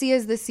are going to see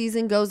as the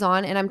season goes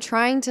on, and I'm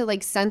trying to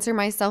like censor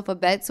myself a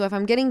bit. So if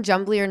I'm getting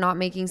jumbly or not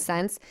making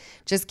sense,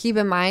 just keep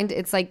in mind,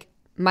 it's like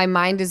my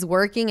mind is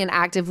working and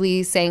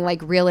actively saying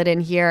like, reel it in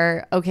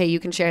here. Okay, you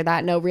can share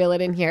that. No, reel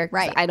it in here.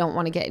 Right. I don't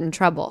want to get in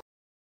trouble.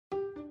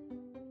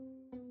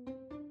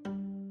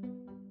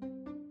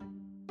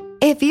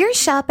 If you're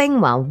shopping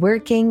while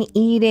working,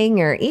 eating,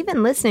 or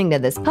even listening to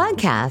this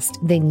podcast,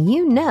 then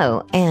you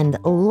know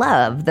and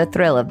love the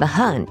thrill of the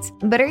hunt.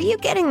 But are you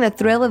getting the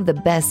thrill of the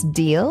best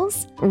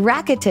deals?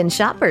 Rakuten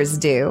shoppers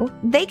do.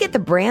 They get the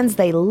brands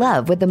they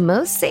love with the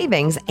most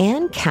savings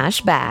and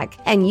cash back.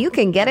 And you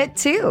can get it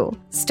too.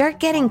 Start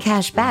getting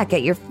cash back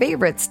at your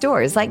favorite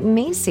stores like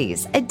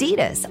Macy's,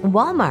 Adidas,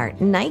 Walmart,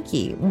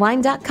 Nike,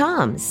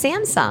 Wine.com,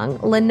 Samsung,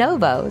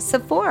 Lenovo,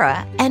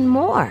 Sephora, and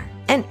more.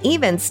 And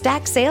even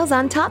stack sales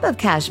on top of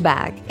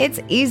cashback. It's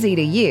easy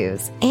to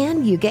use,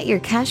 and you get your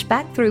cash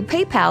back through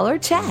PayPal or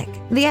check.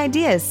 The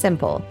idea is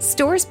simple.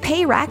 Stores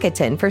pay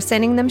Rakuten for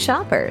sending them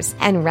shoppers,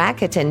 and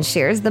Rakuten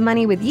shares the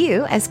money with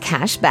you as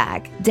cash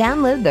back.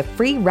 Download the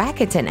free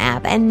Rakuten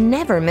app and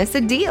never miss a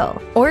deal.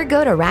 Or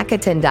go to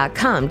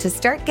Rakuten.com to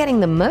start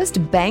getting the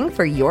most bang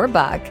for your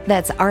buck.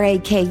 That's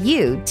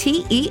Rakuten.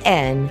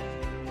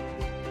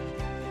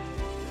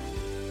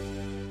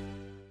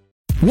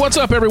 What's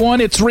up,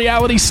 everyone? It's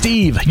Reality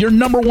Steve, your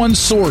number one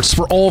source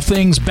for all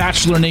things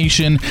Bachelor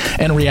Nation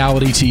and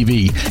reality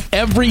TV.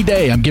 Every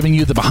day, I'm giving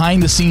you the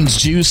behind-the-scenes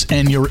juice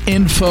and your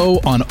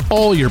info on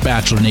all your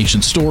Bachelor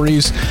Nation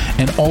stories,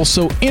 and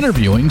also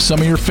interviewing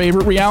some of your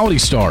favorite reality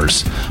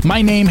stars.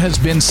 My name has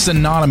been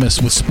synonymous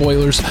with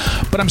spoilers,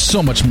 but I'm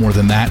so much more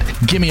than that.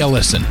 Give me a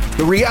listen.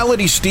 The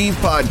Reality Steve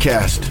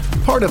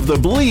Podcast, part of the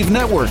Believe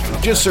Network.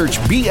 Just search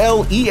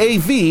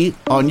BLEAV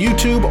on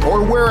YouTube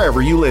or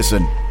wherever you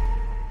listen.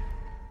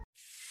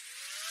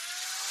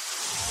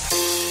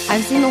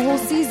 I've seen the whole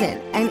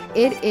season, and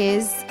it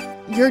is,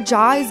 your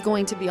jaw is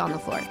going to be on the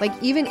floor. Like,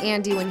 even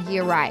Andy, when he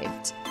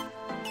arrived,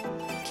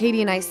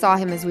 Katie and I saw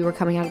him as we were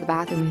coming out of the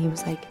bathroom, and he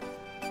was like,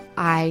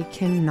 I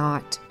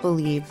cannot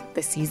believe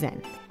the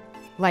season.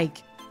 Like,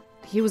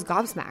 he was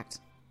gobsmacked.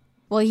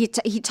 Well, he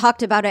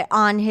talked about it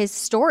on his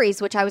stories,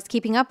 which I was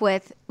keeping up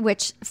with,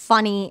 which,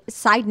 funny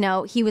side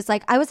note, he was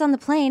like, I was on the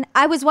plane,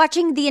 I was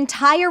watching the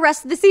entire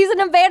rest of the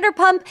season of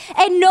Vanderpump,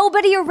 and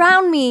nobody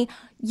around me.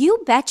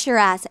 You bet your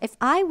ass, if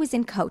I was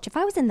in coach, if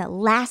I was in the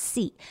last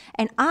seat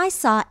and I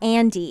saw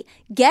Andy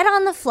get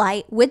on the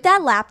flight with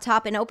that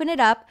laptop and open it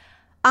up,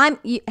 have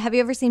you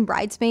ever seen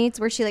Bridesmaids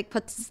where she like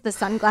puts the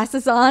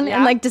sunglasses on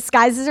and like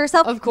disguises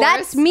herself? Of course.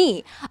 That's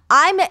me.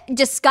 I'm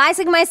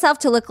disguising myself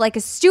to look like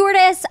a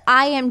stewardess.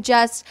 I'm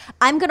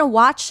going to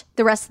watch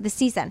the rest of the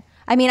season.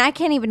 I mean, I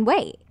can't even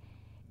wait.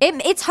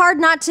 It's hard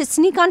not to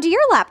sneak onto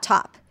your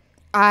laptop.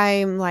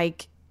 I'm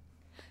like,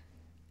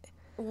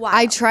 wow.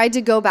 I tried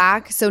to go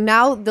back. So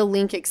now the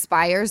link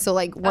expires. So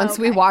like once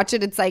we watch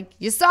it, it's like,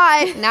 you saw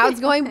it. Now it's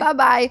going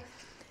bye-bye.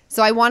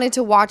 So I wanted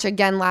to watch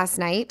again last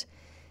night.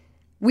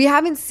 We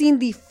haven't seen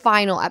the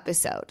final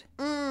episode.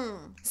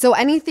 So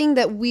anything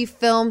that we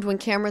filmed when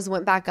cameras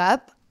went back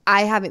up,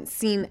 I haven't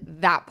seen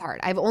that part.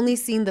 I've only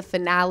seen the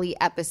finale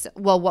episode.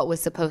 Well, what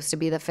was supposed to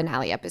be the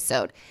finale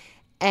episode.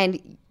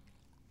 And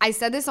I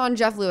said this on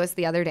Jeff Lewis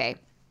the other day.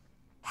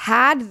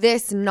 Had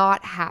this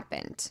not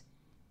happened,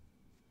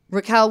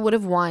 Raquel would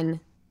have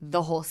won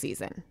the whole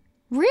season.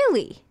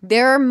 Really?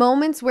 There are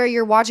moments where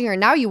you're watching her,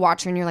 now you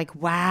watch her and you're like,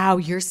 wow,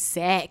 you're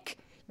sick.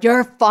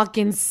 You're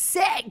fucking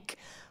sick.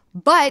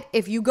 But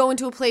if you go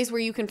into a place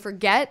where you can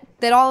forget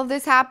that all of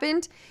this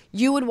happened,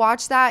 you would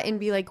watch that and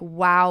be like,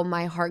 wow,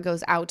 my heart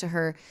goes out to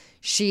her.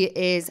 She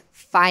is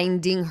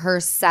finding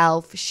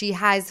herself. She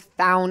has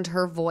found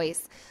her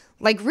voice.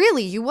 Like,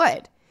 really, you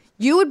would.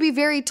 You would be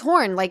very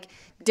torn. Like,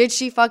 did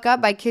she fuck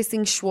up by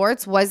kissing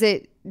Schwartz? Was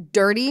it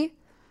dirty?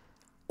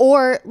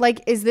 Or,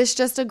 like, is this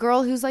just a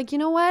girl who's like, you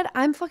know what?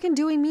 I'm fucking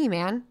doing me,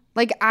 man.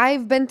 Like,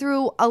 I've been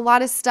through a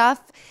lot of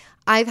stuff.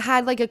 I've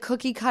had, like, a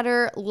cookie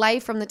cutter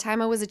life from the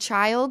time I was a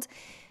child.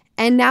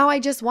 And now I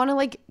just want to,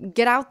 like,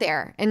 get out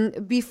there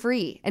and be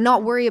free and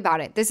not worry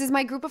about it. This is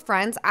my group of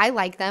friends. I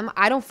like them.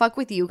 I don't fuck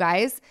with you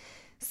guys.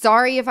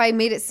 Sorry if I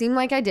made it seem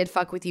like I did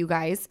fuck with you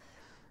guys.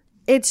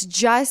 It's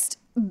just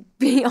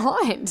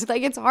beyond.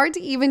 Like, it's hard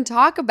to even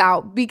talk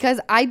about because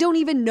I don't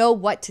even know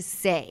what to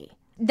say.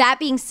 That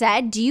being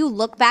said, do you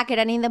look back at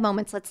any of the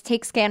moments? Let's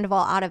take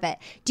Scandival out of it.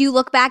 Do you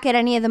look back at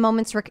any of the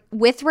moments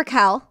with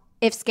Raquel,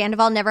 if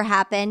Scandival never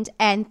happened,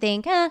 and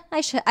think,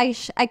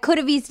 I could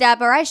have eased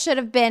up, or I should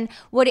have been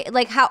or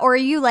are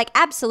you like,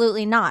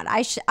 absolutely not?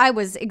 I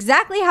was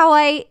exactly how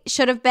I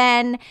should have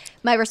been.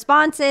 My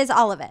responses,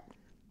 all of it.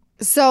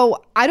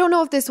 So I don't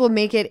know if this will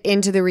make it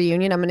into the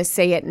reunion. I'm going to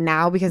say it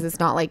now because it's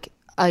not like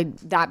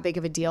that big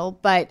of a deal.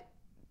 But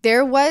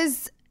there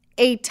was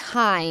a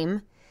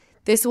time,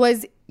 this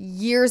was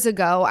years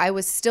ago. I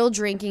was still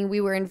drinking.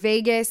 We were in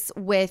Vegas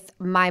with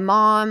my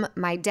mom,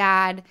 my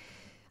dad,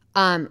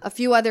 a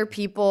few other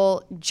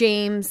people,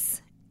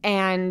 James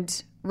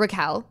and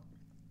Raquel.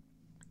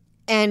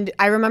 And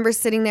I remember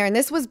sitting there, and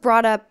this was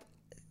brought up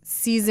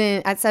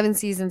at 7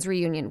 Seasons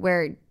reunion,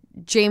 where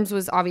James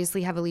was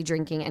obviously heavily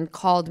drinking and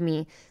called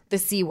me the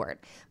C word.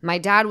 My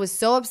dad was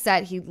so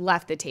upset he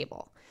left the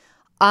table.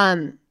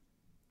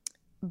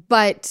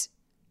 But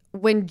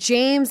when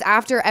James,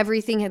 after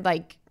everything had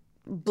like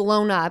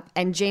blown up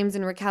and James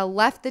and Raquel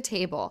left the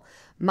table,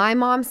 my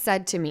mom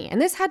said to me,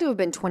 and this had to have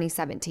been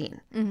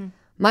 2017. Mm-hmm.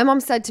 My mom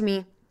said to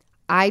me,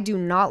 I do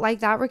not like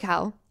that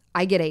Raquel.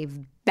 I get a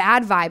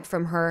bad vibe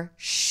from her.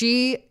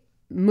 She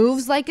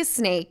moves like a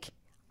snake.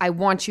 I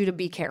want you to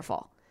be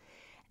careful.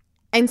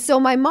 And so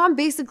my mom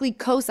basically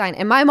co-signed.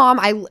 And my mom,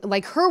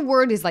 her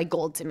word is like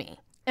gold to me.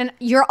 And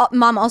your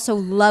mom also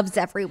loves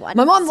everyone.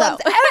 My mom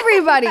loves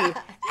everybody.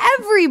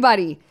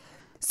 Everybody.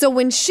 So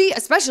when she,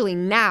 especially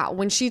now,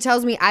 when she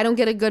tells me I don't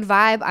get a good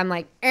vibe, I'm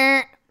like,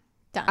 done.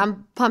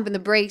 I'm pumping the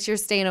brakes. You're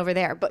staying over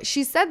there. But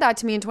she said that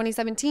to me in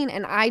 2017.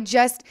 And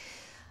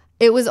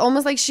it was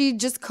almost like she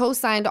just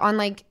co-signed on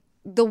like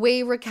the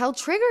way Raquel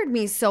triggered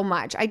me so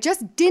much. I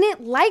just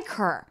didn't like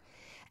her.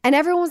 And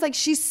everyone was like,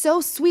 she's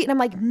so sweet. And I'm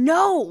like,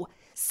 no,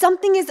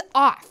 something is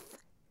off.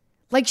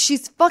 Like,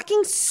 she's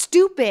fucking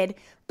stupid,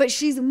 but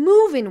she's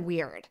moving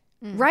weird.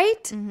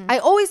 Right? Mm-hmm. I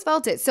always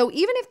felt it. So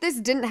even if this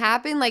didn't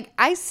happen, like,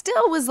 I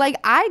still was like,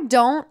 I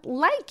don't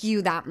like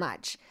you that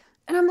much.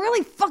 And I'm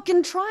really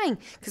fucking trying.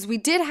 Because we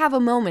did have a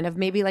moment of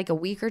maybe like a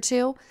week or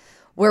two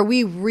where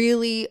we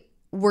really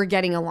were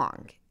getting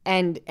along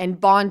and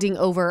bonding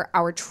over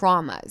our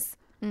traumas.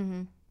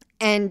 Mm-hmm.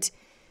 And,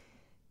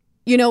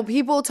 you know,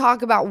 people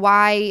talk about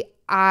why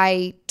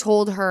I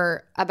told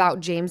her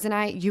about James and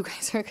I. You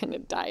guys are going to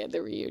die at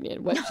the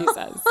reunion, what she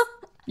says.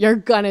 You're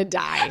gonna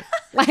die.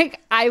 Like,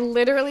 I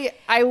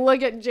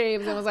look at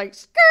James and was like,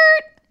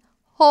 skirt,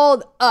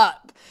 hold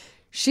up.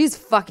 She's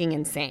fucking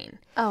insane.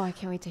 Oh, I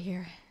can't wait to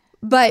hear.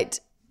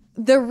 But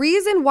the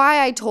reason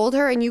why I told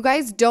her, and you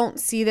guys don't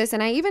see this,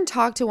 and I even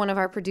talked to one of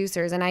our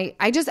producers, and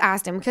I just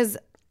asked him, because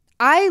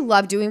I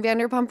love doing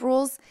Vanderpump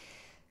Rules,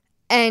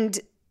 and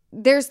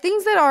there's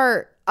things that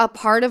are a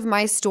part of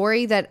my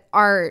story that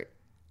are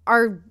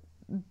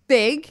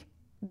big,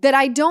 that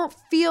I don't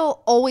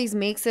feel always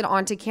makes it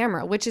onto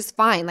camera, which is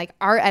fine. Like,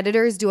 our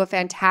editors do a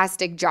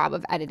fantastic job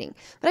of editing.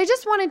 But I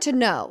just wanted to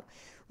know,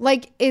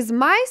 like, is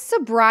my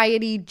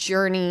sobriety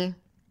journey,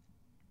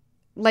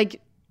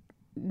 like,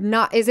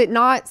 is it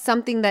not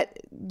something that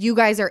you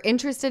guys are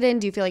interested in?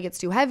 Do you feel like it's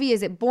too heavy?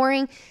 Is it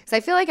boring? Because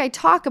I feel like I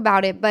talk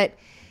about it, but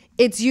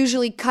it's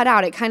usually cut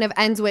out. It kind of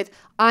ends with,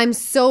 I'm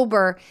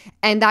sober,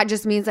 and that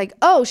just means like,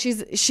 oh,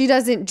 she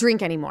doesn't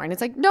drink anymore. And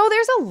it's like, no,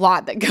 there's a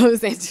lot that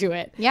goes into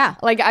it. Yeah.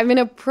 Like, I'm in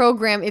a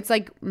program, it's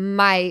like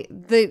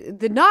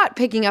the not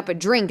picking up a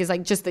drink is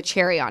like just the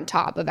cherry on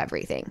top of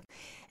everything.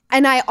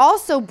 And I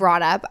also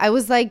brought up, I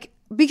was like,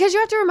 because you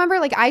have to remember,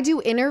 like, I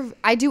do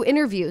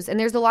interviews, and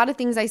there's a lot of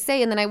things I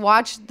say, and then I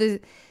watch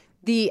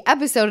the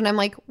episode and I'm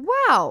like,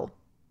 wow,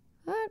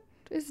 that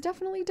is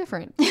definitely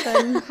different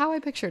than how I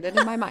pictured it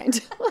in my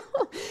mind.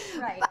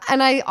 Right.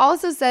 And I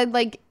also said,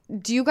 like,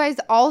 do you guys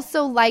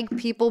also like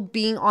people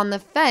being on the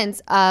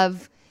fence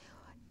of,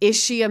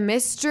 is she a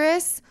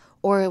mistress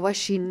or was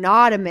she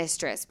not a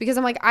mistress? Because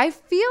I'm like, I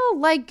feel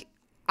like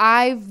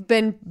I've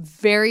been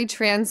very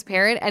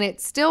transparent, and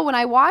it's still, when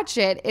I watch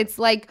it, it's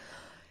like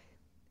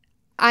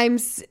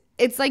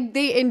it's like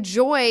they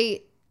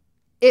enjoy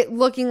it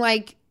looking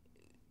like,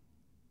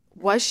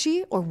 was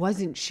she or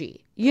wasn't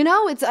she? You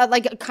know, it's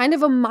like kind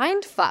of a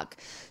mind fuck.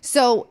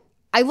 So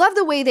I love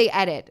the way they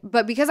edit,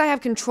 but because I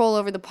have control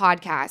over the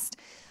podcast,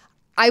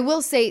 I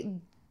will say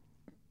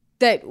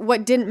that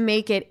what didn't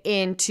make it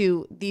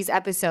into these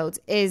episodes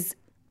is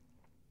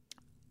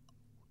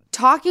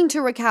talking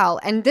to Raquel,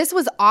 and this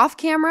was off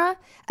camera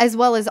as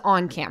well as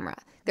on camera.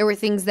 There were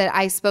things that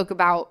I spoke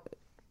about,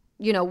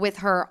 you know, with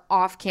her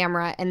off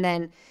camera, and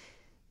then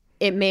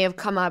it may have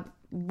come up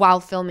while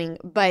filming,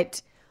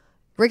 but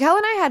Raquel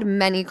and I had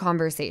many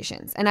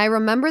conversations, and I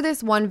remember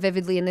this one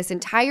vividly, and this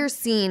entire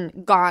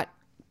scene got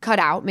cut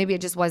out. Maybe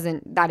it just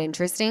wasn't that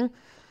interesting,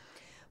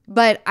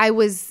 but I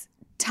was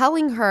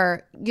telling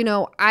her, you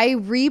know, I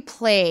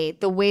replay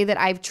the way that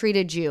I've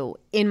treated you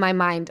in my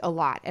mind a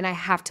lot, and I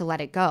have to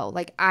let it go.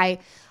 Like, I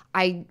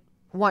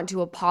want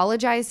to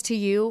apologize to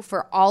you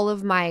for all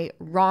of my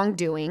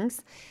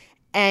wrongdoings,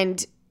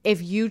 and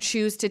if you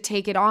choose to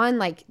take it on,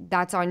 like,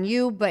 that's on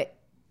you, but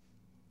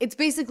it's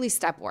basically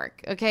step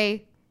work,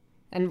 okay?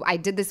 And I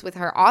did this with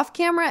her off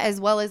camera as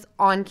well as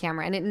on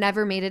camera, and it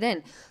never made it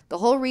in. The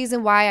whole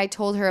reason why I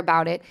told her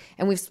about it,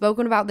 and we've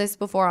spoken about this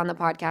before on the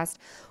podcast,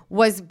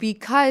 was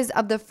because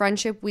of the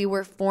friendship we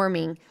were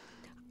forming.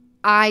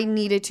 I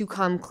needed to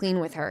come clean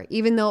with her.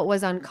 Even though it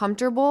was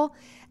uncomfortable,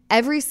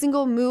 every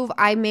single move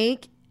I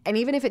make And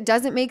even if it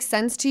doesn't make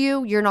sense to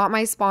you, you're not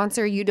my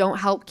sponsor. You don't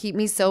help keep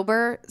me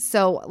sober.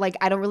 So like,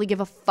 I don't really give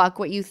a fuck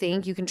what you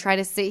think. You can try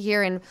to sit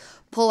here and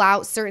pull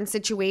out certain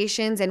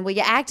situations. And well,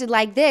 you acted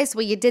like this.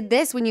 Well, you did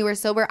this when you were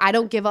sober. I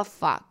don't give a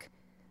fuck.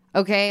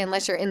 Okay?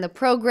 Unless you're in the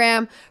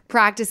program,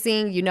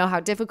 practicing, you know how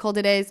difficult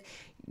it is.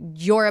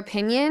 Your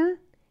opinion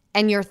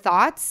and your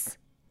thoughts,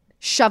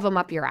 shove them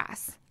up your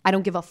ass. I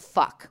don't give a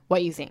fuck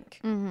what you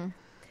think. Mm-hmm.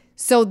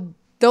 So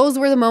those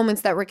were the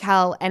moments that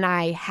Raquel and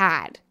I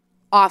had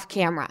off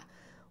camera.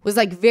 Was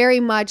like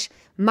very much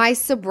my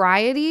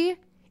sobriety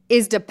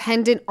is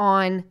dependent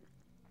on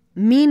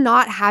me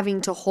not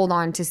having to hold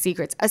on to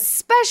secrets,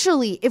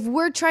 especially if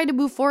we're trying to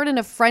move forward in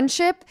a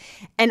friendship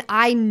and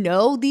I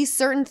know these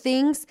certain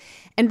things.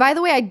 And by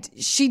the way,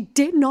 she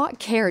did not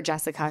care,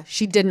 Jessica.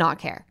 She did not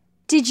care.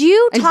 Did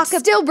you talk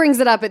still brings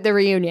it up at the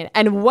reunion.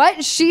 And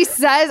what she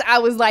says, I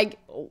was like,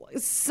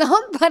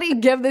 somebody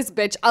give this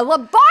bitch a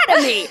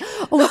lobotomy.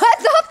 What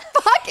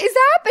the fuck is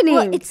happening?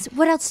 Well,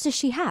 what else does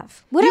she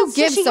have? What you else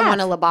give does she someone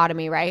have? a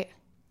lobotomy, right?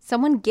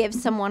 Someone gives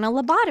someone a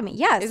lobotomy.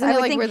 Yes. Isn't it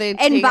like where they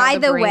take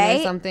out the brain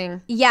or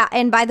something? Yeah.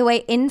 And by the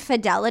way,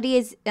 infidelity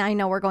is, I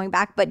know we're going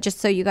back, but just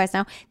so you guys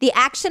know, the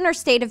action or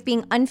state of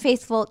being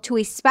unfaithful to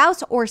a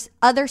spouse or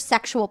other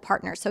sexual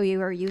partner. So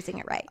you are using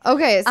it right.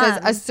 Okay. It says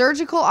a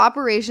surgical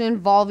operation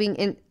involving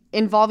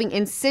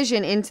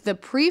incision into the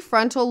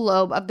prefrontal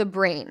lobe of the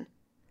brain.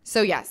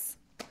 So yes.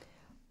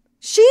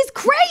 She's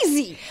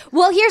crazy.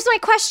 Well, here's my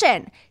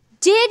question.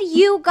 Did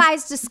you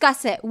guys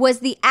discuss it? Was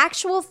the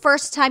actual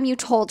first time you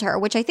told her,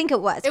 which I think it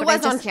was. It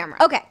was on camera.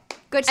 Okay,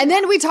 good. And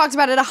then we talked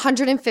about it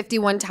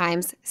 151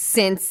 times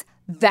since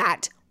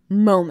that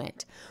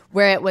moment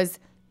where it was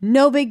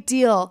no big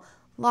deal.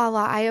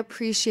 Lala, I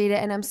appreciate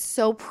it. And I'm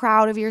so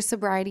proud of your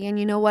sobriety. And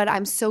you know what?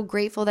 I'm so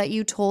grateful that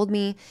you told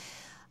me.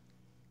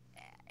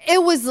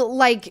 It was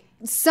like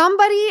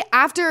somebody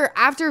after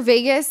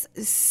Vegas,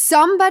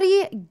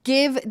 somebody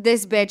give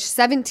this bitch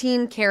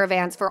 17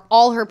 caravans for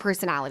all her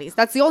personalities.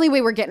 That's the only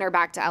way we're getting her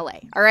back to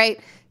LA. All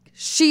right.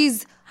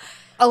 She's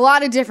a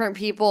lot of different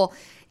people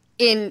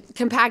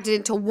compacted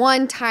into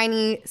one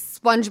tiny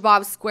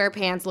SpongeBob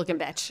SquarePants looking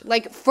bitch.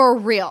 Like for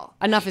real.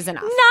 Enough is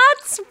enough. Not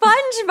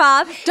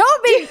SpongeBob.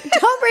 Don't bring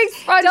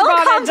SpongeBob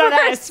Don't into call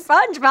her this.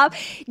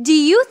 SpongeBob. Do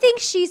you think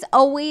she's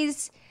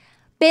always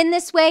been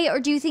this way,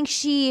 or do you think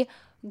she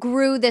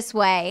grew this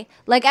way,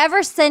 like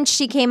ever since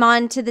she came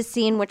on to the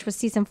scene, which was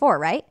season 4,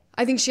 right?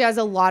 I think she has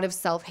a lot of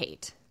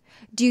self-hate.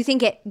 Do you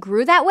think it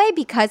grew that way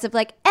because of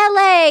like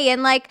LA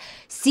and like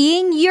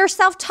seeing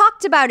yourself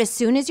talked about as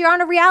soon as you're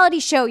on a reality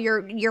show,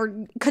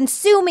 you're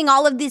consuming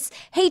all of this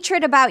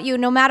hatred about you,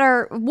 no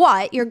matter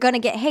what, you're gonna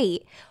get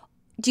hate.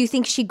 Do you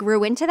think she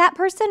grew into that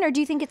person, or do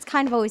you think it's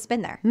kind of always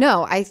been there?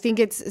 No, I think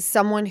it's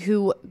someone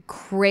who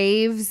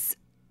craves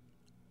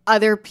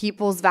other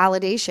people's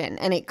validation,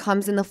 and it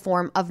comes in the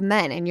form of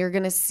men. And you're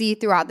going to see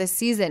throughout this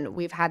season,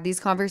 we've had these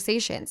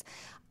conversations.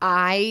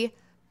 I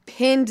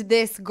pinned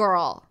this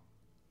girl.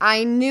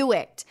 I knew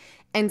it.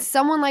 And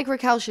someone like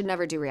Raquel should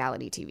never do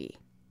reality TV.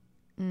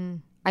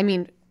 I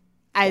mean,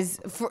 as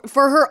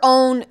for her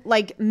own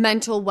like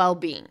mental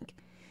well-being.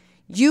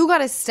 You got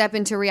to step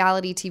into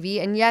reality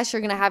TV, and yes,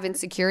 you're going to have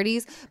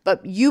insecurities,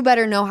 but you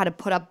better know how to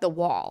put up the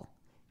wall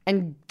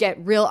and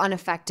get real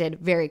unaffected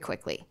very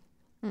quickly.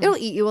 It'll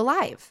eat you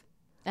alive.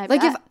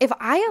 If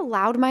I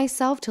allowed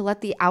myself to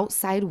let the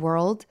outside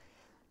world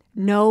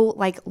know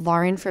like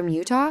Lauren from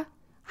Utah,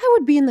 I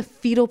would be in the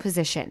fetal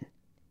position,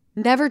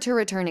 never to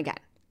return again.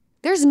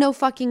 There's no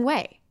fucking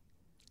way.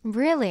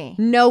 Really?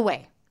 No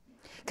way.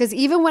 Because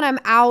even when I'm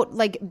out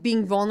like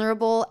being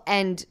vulnerable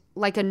and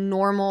like being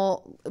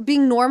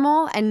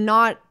normal and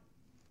not,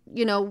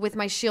 with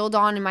my shield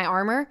on and my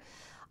armor,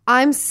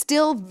 I'm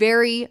still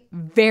very,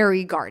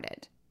 very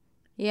guarded.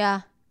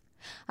 Yeah.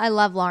 I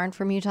love Lauren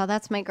from Utah.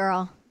 That's my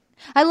girl.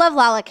 I love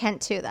Lala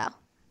Kent too, though.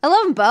 I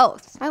love them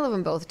both. I love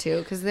them both too,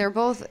 because they're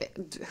both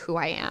who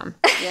I am,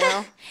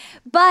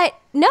 But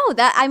no,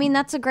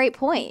 that's a great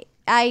point.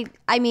 I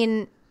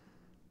mean,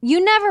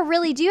 you never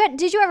really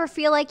did you ever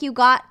feel like you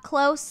got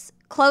close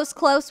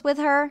with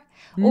her?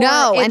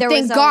 No, and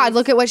thank God,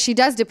 look at what she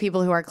does to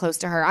people who are close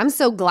to her. I'm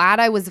so glad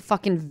I was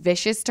fucking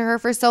vicious to her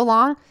for so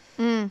long.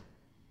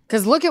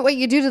 Because look at what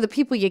you do to the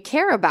people you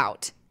care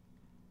about.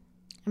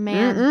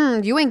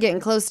 Man. You ain't getting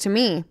close to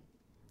me.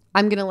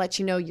 I'm going to let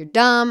you know you're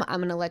dumb. I'm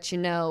going to let you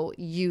know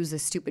you's a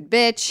stupid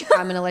bitch.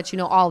 I'm going to let you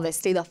know all this.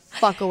 Stay the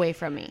fuck away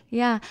from me.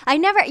 Yeah.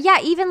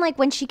 Even like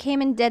when she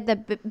came and did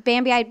the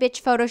Bambi-eyed bitch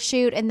photo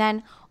shoot, and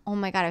then, oh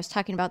my God, I was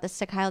talking about this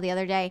to Kyle the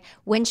other day.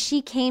 When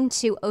she came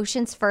to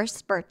Ocean's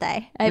first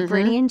birthday at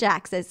Brittany and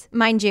Jax's,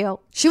 mind you,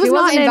 she was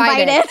not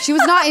invited. She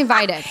was not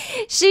invited.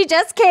 She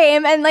just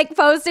came and like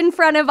posed in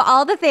front of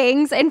all the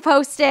things and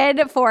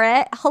posted for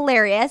it.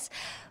 Hilarious.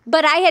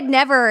 But I had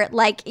never,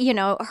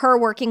 her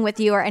working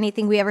with you or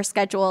anything we ever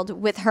scheduled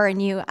with her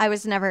and you.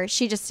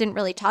 She just didn't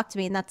really talk to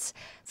me, and that's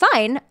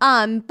fine.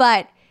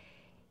 But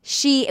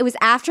it was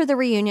after the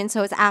reunion, so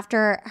it was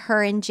after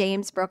her and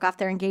James broke off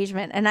their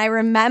engagement. And I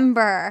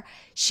remember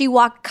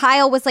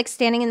Kyle was like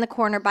standing in the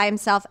corner by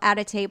himself at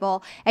a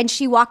table, and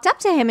she walked up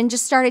to him and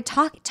just started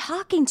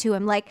talking to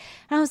him. And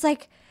I was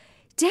like,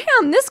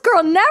 damn, this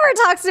girl never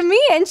talks to me,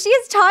 and she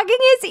is talking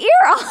his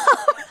ear off.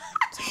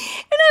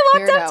 And I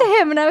walked up to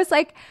him and I was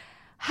like,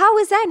 how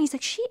was that? And he's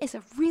like, she is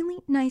a really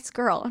nice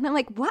girl. And I'm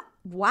like, what?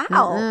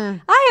 Wow.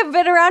 I have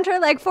been around her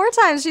like 4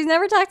 times. She's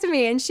never talked to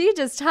me. And she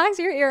just talks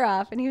your ear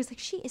off. And he was like,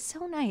 she is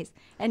so nice.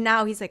 And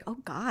now he's like, oh,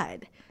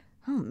 God.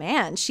 Oh,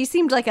 man. She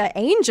seemed like an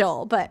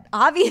angel, but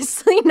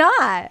obviously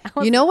not.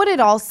 You know what it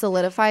all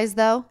solidifies,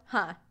 though?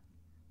 Huh?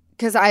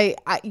 Because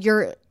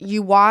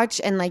you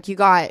watch and like you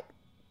got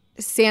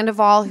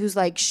Sandoval, who's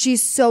like,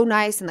 she's so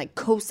nice and like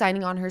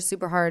co-signing on her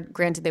super hard.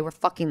 Granted, they were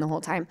fucking the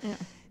whole time. Yeah.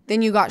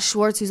 Then you got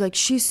Schwartz, who's like,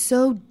 she's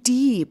so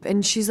deep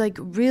and she's like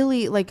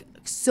really like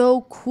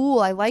so cool.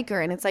 I like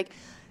her. And it's like,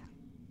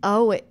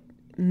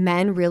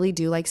 men really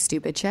do like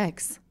stupid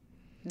chicks.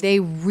 They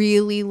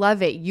really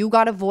love it. You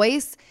got a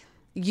voice,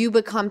 you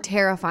become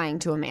terrifying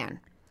to a man.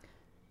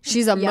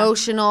 She's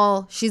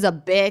emotional. She's a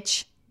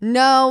bitch.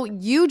 No,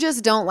 you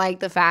just don't like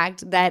the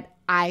fact that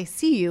I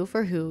see you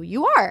for who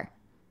you are.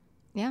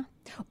 Yeah.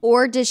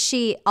 Or does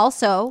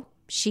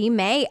she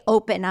may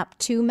open up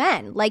to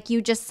men. Like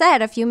you just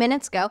said a few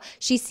minutes ago,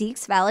 she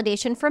seeks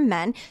validation from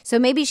men. So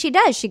maybe she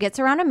does. She gets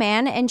around a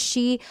man and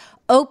she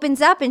opens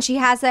up and she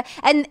has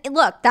and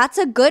look, that's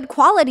a good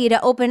quality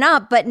to open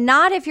up, but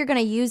not if you're going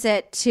to use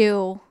it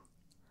to.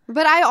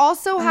 But I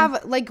also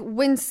have like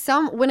when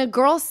a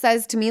girl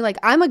says to me, like,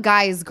 I'm a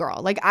guy's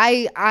girl, like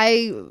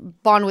I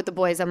bond with the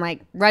boys. I'm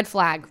like, red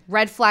flag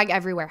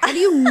everywhere. How do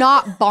you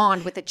not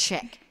bond with a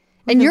chick?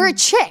 And you're a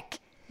chick.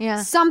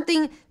 Yeah.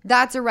 Something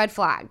that's a red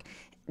flag.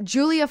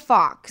 Julia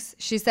Fox,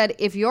 she said,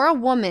 if you're a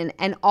woman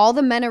and all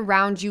the men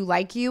around you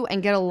like you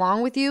and get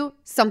along with you,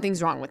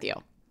 something's wrong with you.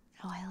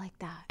 Oh, I like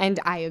that. And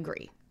I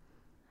agree.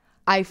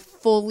 I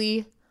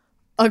fully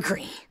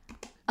agree.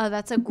 Oh,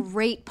 that's a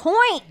great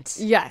point.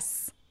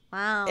 Yes.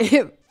 Wow.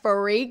 It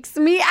freaks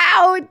me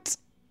out.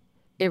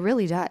 It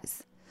really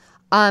does.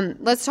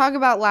 Let's talk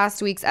about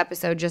last week's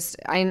episode. Just,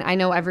 I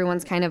know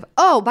everyone's kind of,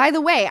 oh, by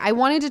the way, I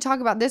wanted to talk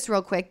about this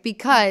real quick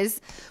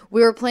because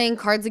we were playing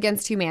Cards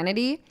Against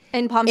Humanity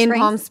in Palm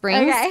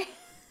Springs. Okay.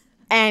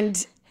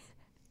 And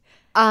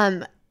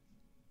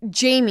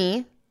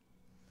Jamie,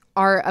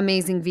 our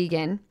amazing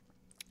vegan,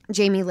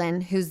 Jamie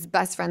Lynn, who's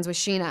best friends with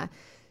Sheena,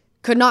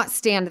 could not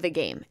stand the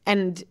game.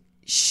 And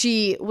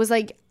she was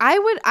like,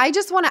 I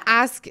just want to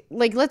ask,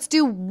 like, let's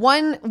do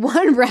one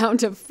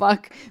round of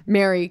fuck,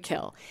 marry,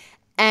 kill.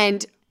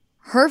 And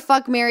her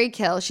fuck, marry,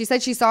 kill, she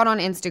said she saw it on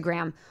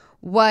Instagram,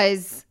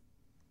 was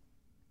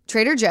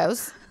Trader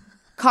Joe's,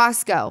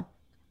 Costco,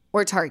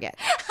 or Target.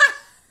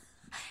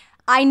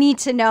 I need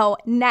to know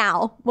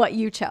now what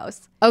you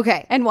chose.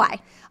 Okay. And why?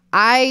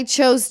 I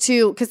chose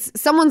to, because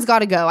someone's got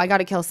to go. I got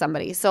to kill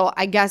somebody. So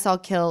I guess I'll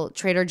kill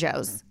Trader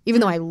Joe's,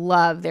 even though I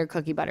love their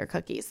cookie butter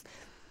cookies.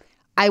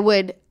 I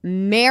would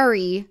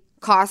marry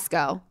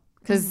Costco,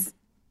 because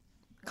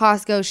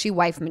Costco, she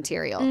wife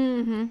material.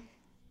 Mm-hmm.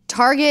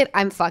 Target,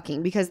 I'm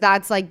fucking, because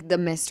that's like the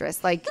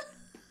mistress. Like,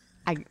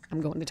 I'm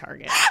going to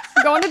Target.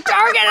 I'm going to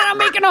Target and I'm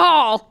making a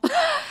haul.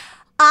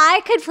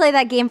 I could play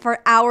that game for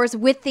hours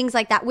with things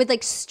like that, with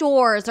like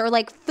stores or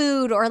like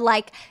food or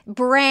like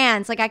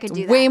brands. Like I could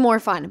do that. Way more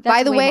fun. That's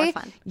By the way,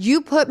 fun.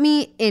 You put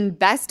me in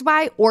Best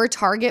Buy or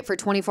Target for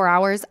 24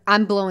 hours,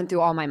 I'm blowing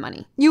through all my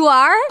money. You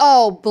are?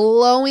 Oh,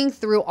 blowing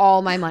through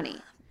all my money.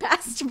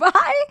 Best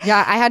Buy?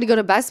 Yeah, I had to go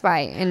to Best Buy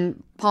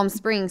in Palm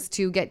Springs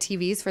to get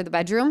TVs for the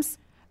bedrooms.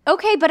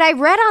 Okay, but I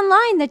read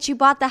online that you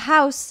bought the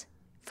house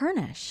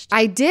furnished.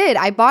 I did.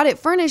 I bought it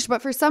furnished,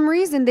 but for some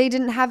reason they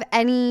didn't have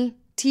any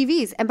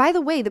TVs. And by the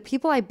way, the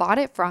people I bought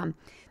it from,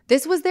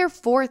 this was their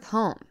 4th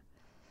home.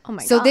 Oh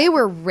my God. So they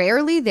were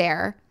rarely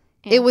there.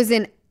 Yeah. It was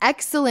in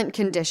excellent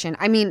condition.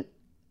 I mean,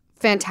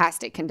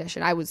 fantastic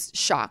condition. I was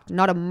shocked.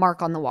 Not a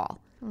mark on the wall.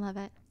 Love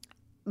it.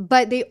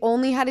 But they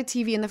only had a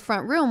TV in the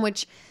front room,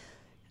 which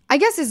I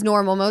guess is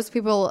normal. Most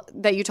people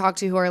that you talk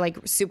to who are like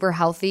super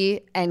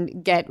healthy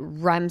and get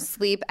REM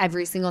sleep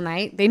every single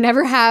night, they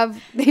never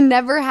have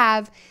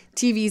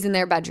TVs in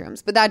their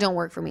bedrooms. But that don't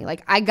work for me.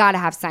 Like, I gotta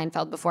have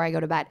Seinfeld before I go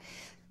to bed.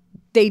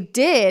 They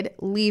did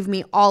leave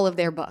me all of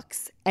their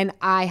books, and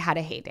I had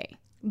a heyday.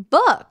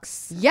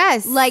 Books?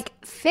 Yes.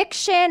 Like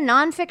fiction,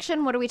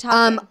 nonfiction? What are we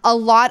talking? A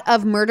lot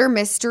of murder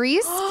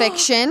mysteries,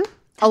 fiction.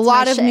 A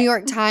lot of New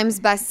York Times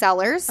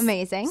bestsellers.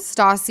 Amazing.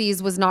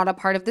 Stassi's was not a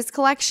part of this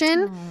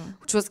collection,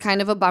 which was kind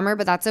of a bummer,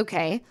 but that's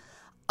okay.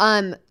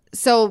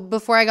 So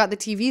before I got the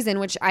TVs in,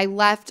 which I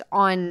left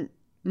on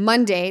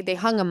Monday, they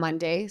hung on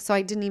Monday, so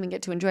I didn't even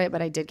get to enjoy it,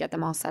 but I did get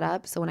them all set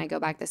up. So when I go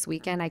back this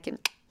weekend, I can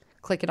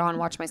click it on,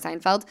 watch my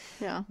Seinfeld.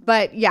 Yeah.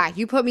 But yeah,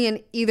 you put me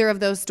in either of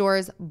those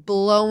stores,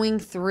 blowing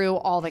through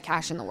all the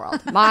cash in the world.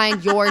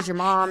 Mine, yours, your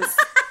mom's.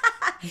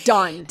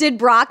 Done. Did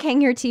Brock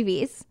hang your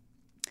TVs?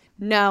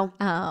 No.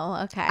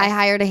 Oh, okay. I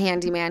hired a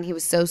handyman. He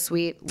was so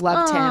sweet.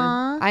 Loved him.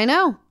 I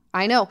know.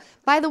 I know.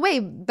 By the way,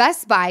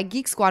 Best Buy,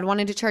 Geek Squad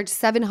wanted to charge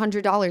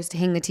 $700 to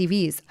hang the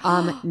TVs.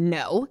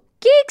 No.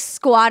 Geek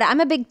Squad. I'm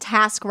a big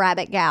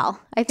TaskRabbit gal.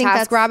 I think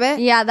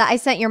TaskRabbit? Yeah, I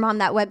sent your mom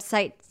that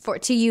website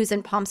to use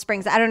in Palm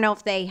Springs. I don't know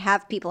if they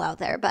have people out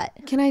there, but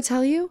Can I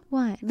tell you?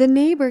 What? The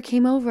neighbor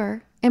came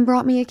over and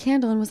brought me a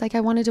candle and was like, I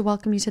wanted to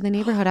welcome you to the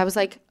neighborhood. I was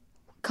like,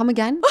 come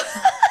again?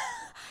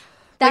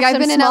 that's I've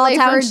some been in small LA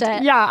town for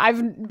shit. yeah,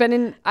 I've been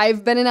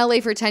in LA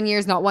for 10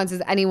 years. Not once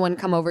has anyone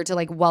come over to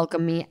like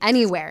welcome me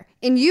anywhere.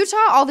 In Utah,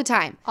 all the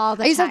time. All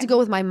the I used to have time. to go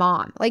with my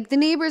mom. Like the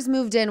neighbors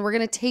moved in, we're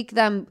gonna take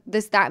them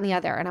this, that, and the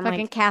other. And I'm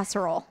Fucking like,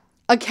 casserole.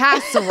 a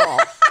casserole.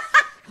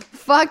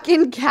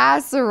 Fucking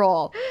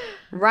casserole.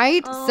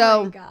 Right?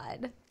 Oh my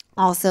God.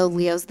 Also,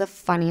 Leo's the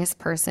funniest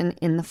person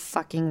in the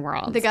fucking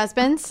world. The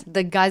Gusbins?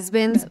 The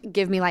Gusbins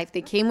give me life.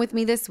 They came with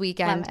me this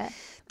weekend. Love it.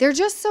 They're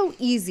just so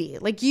easy.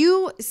 Like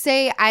you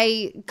say,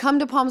 I come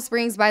to Palm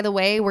Springs, by the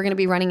way, we're going to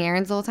be running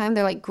errands all the time.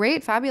 They're like,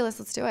 great, fabulous,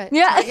 let's do it.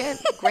 Yeah. Target,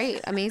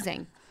 great,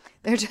 amazing.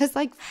 They're just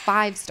like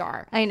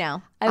 5-star. I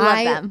know. I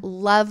love them.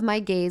 Love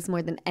my gays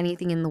more than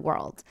anything in the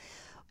world.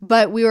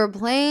 But we were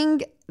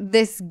playing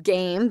this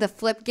game, the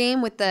flip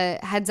game with the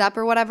heads up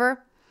or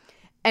whatever.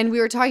 And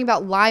we were talking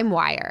about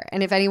LimeWire.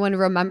 And if anyone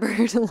remembered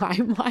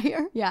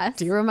LimeWire. Yes.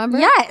 Do you remember?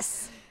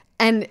 Yes.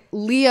 And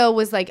Leo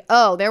was like,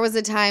 oh, there was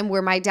a time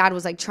where my dad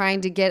was like trying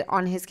to get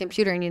on his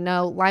computer. And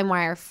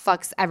LimeWire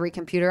fucks every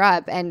computer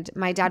up. And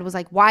my dad was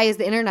like, why is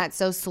the internet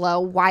so slow?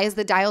 Why is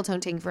the dial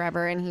tone taking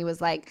forever? And he was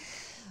like,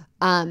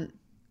 I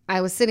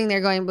was sitting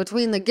there going,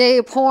 between the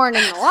gay porn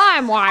and the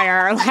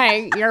LimeWire,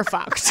 like, you're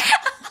fucked.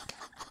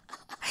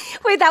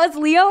 Wait, that was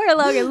Leo or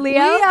Logan?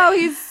 Leo,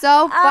 he's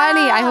so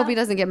funny. I hope he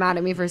doesn't get mad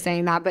at me for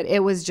saying that, but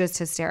it was just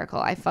hysterical.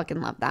 I fucking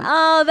love them.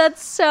 Oh,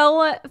 that's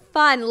so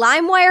fun.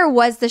 LimeWire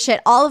was the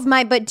shit.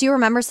 But do you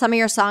remember some of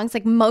your songs?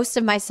 Like most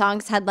of my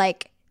songs had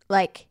like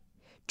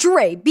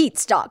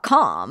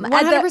DreBeats.com.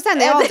 100%.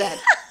 They all did.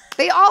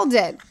 They all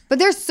did. But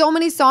there's so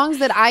many songs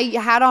that I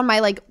had on my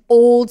like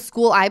old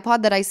school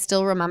iPod that I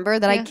still remember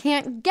that I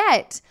can't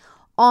get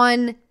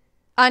on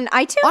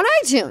iTunes? On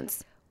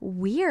iTunes.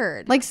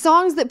 Weird. Like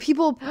songs that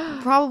people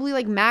probably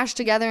like mashed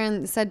together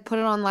and said put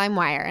it on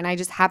LimeWire, and I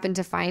just happened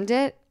to find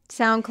it.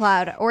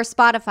 SoundCloud or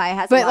Spotify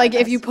has. But like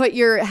if you put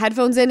your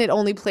headphones in, it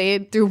only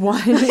played through one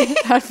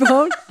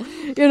headphone,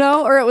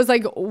 or it was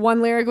like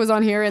one lyric was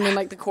on here and then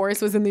like the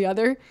chorus was in the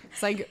other.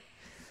 It's like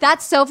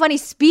that's so funny.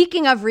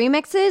 Speaking of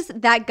remixes,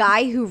 that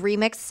guy who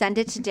remixed "Send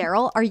It to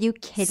Daryl," are you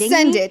kidding me?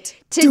 Send it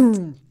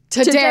to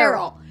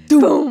Daryl.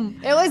 Boom.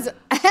 It was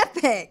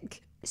epic.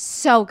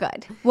 So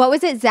good. What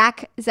was it?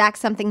 Zach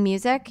something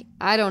music?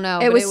 I don't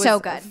know. It was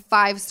so good.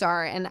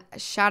 5-star. And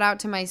shout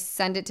out to my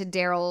Send It to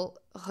Daryl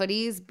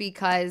hoodies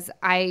because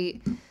I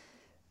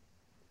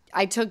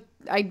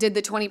did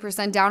the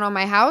 20% down on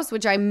my house,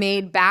 which I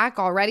made back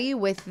already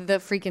with the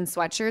freaking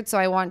sweatshirt. So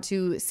I want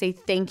to say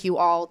thank you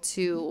all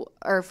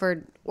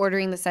for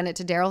ordering the Send It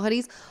to Daryl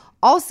hoodies.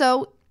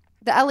 Also,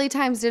 the LA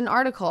Times did an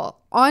article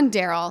on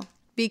Daryl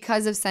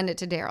because of Send It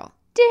to Daryl.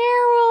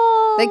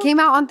 Daryl. They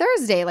came out on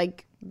Thursday,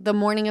 like the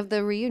morning of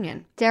the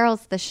reunion.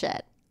 Daryl's the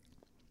shit.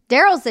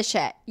 Daryl's the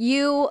shit.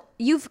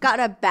 You've got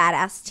a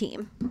badass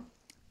team.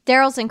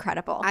 Daryl's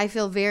incredible. I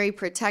feel very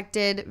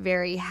protected,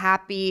 very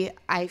happy.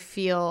 I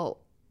feel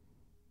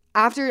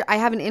after I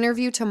have an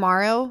interview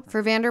tomorrow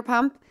for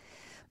Vanderpump,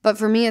 but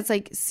for me it's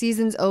like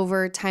season's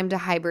over, time to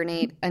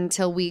hibernate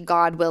until we,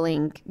 God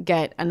willing,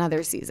 get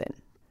another season.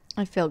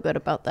 I feel good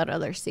about that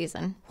other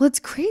season. Well,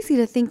 it's crazy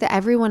to think that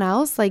everyone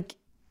else, like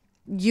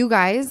you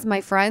guys,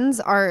 my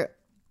friends, are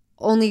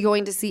only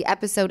going to see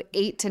episode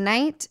 8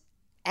 tonight,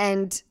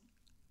 and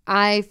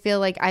I feel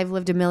like I've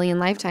lived a million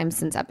lifetimes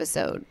since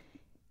episode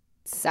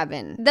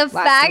 7. The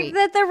fact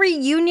that the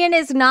reunion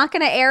is not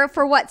going to air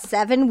for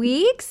 7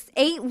 weeks?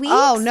 8 weeks?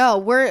 Oh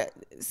no,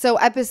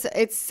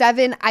 it's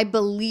 7. I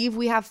believe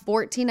we have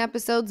 14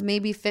 episodes,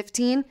 maybe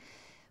 15,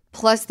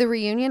 plus the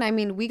reunion. I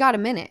mean, we got a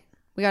minute.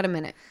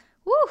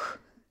 Woo.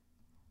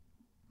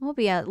 We'll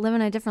be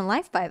living a different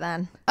life by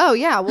then. Oh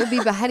yeah, we'll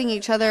be beheading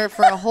each other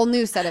for a whole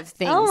new set of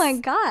things. Oh my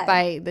God.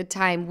 By the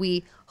time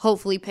we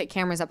hopefully pick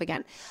cameras up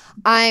again.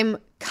 I'm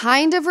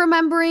kind of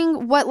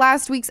remembering what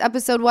last week's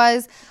episode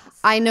was.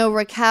 I know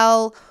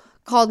Raquel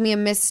called me a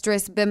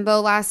mistress bimbo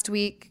last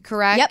week,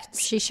 correct? Yep,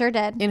 she sure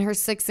did. In her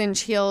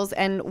 6-inch heels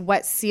and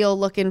wet seal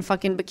looking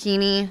fucking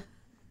bikini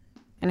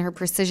and her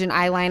precision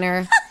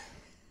eyeliner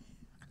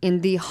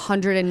in the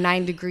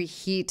 109-degree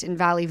heat in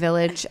Valley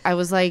Village. I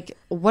was like,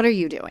 what are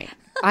you doing?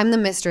 I'm the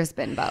mistress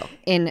bimbo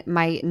in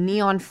my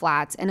neon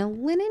flats and a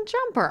linen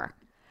jumper.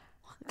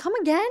 Come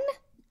again?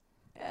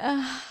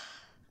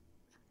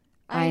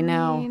 I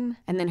know.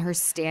 And then her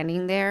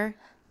standing there.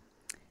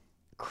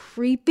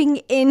 Creeping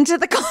into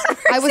the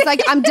conversation. I was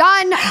like, I'm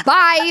done.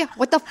 Bye.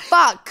 What the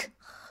fuck?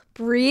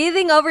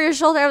 Breathing over your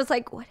shoulder. I was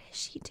like, what is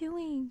she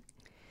doing?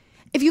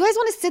 If you guys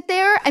want to sit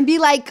there and be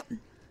like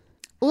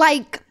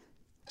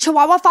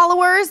Chihuahua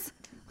followers,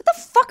 what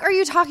the fuck are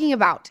you talking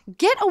about?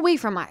 Get away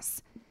from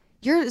us.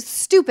 You're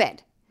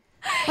stupid.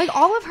 Like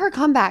all of her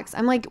comebacks,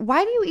 I'm like,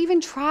 why do you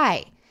even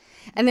try?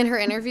 And then her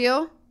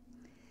interview,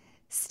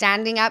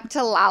 standing up to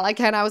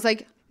Lalika, and I was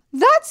like,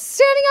 that's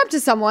standing up to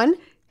someone.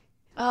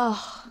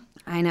 Oh,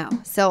 I know.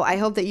 So I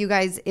hope that you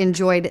guys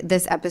enjoyed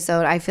this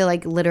episode. I feel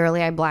like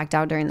literally I blacked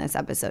out during this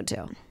episode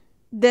too.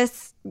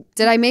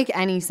 Did I make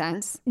any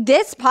sense?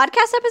 This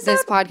podcast episode?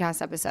 This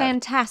podcast episode.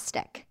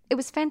 Fantastic. It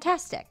was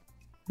fantastic.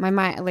 My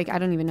mind, like, I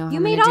don't even know how You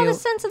I'm made gonna all do. the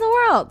sense in the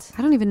world.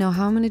 I don't even know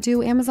how I'm going to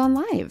do Amazon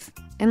Live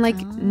and like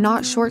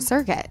not short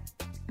circuit.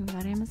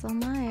 About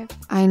Amazon Live.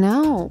 I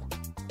know.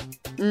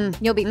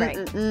 You'll be great.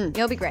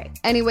 You'll be great.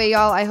 Anyway,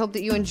 y'all, I hope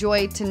that you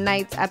enjoyed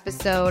tonight's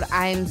episode.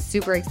 I'm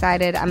super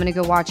excited. I'm going to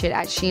go watch it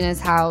at Sheena's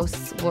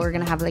house. We're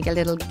going to have like a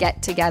little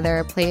get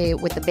together, play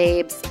with the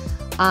babes.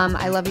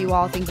 I love you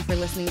all. Thank you for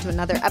listening to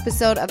another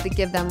episode of the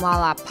Give Them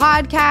Lala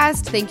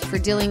podcast. Thank you for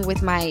dealing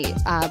with my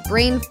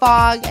brain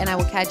fog, and I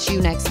will catch you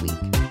next week.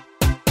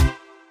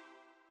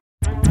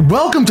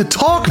 Welcome to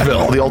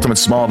Talkville. The Ultimate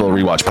Smallville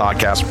Rewatch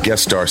Podcast.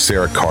 Guest star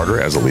Sarah Carter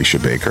as Alicia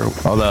Baker.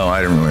 Although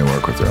I didn't really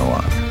work with her a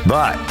lot.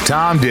 But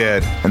Tom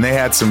did, and they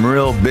had some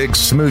real big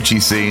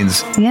smoochy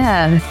scenes.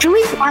 Yeah. Can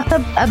we talk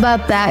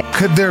about that?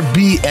 Could there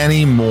be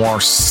any more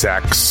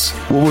sex?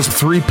 What was a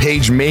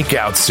 3-page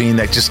makeout scene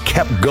that just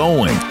kept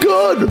going?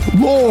 Good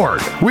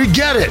Lord. We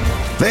get it.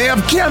 They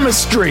have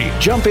chemistry.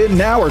 Jump in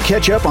now or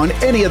catch up on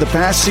any of the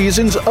past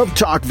seasons of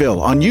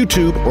Talkville on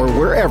YouTube or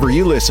wherever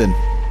you listen.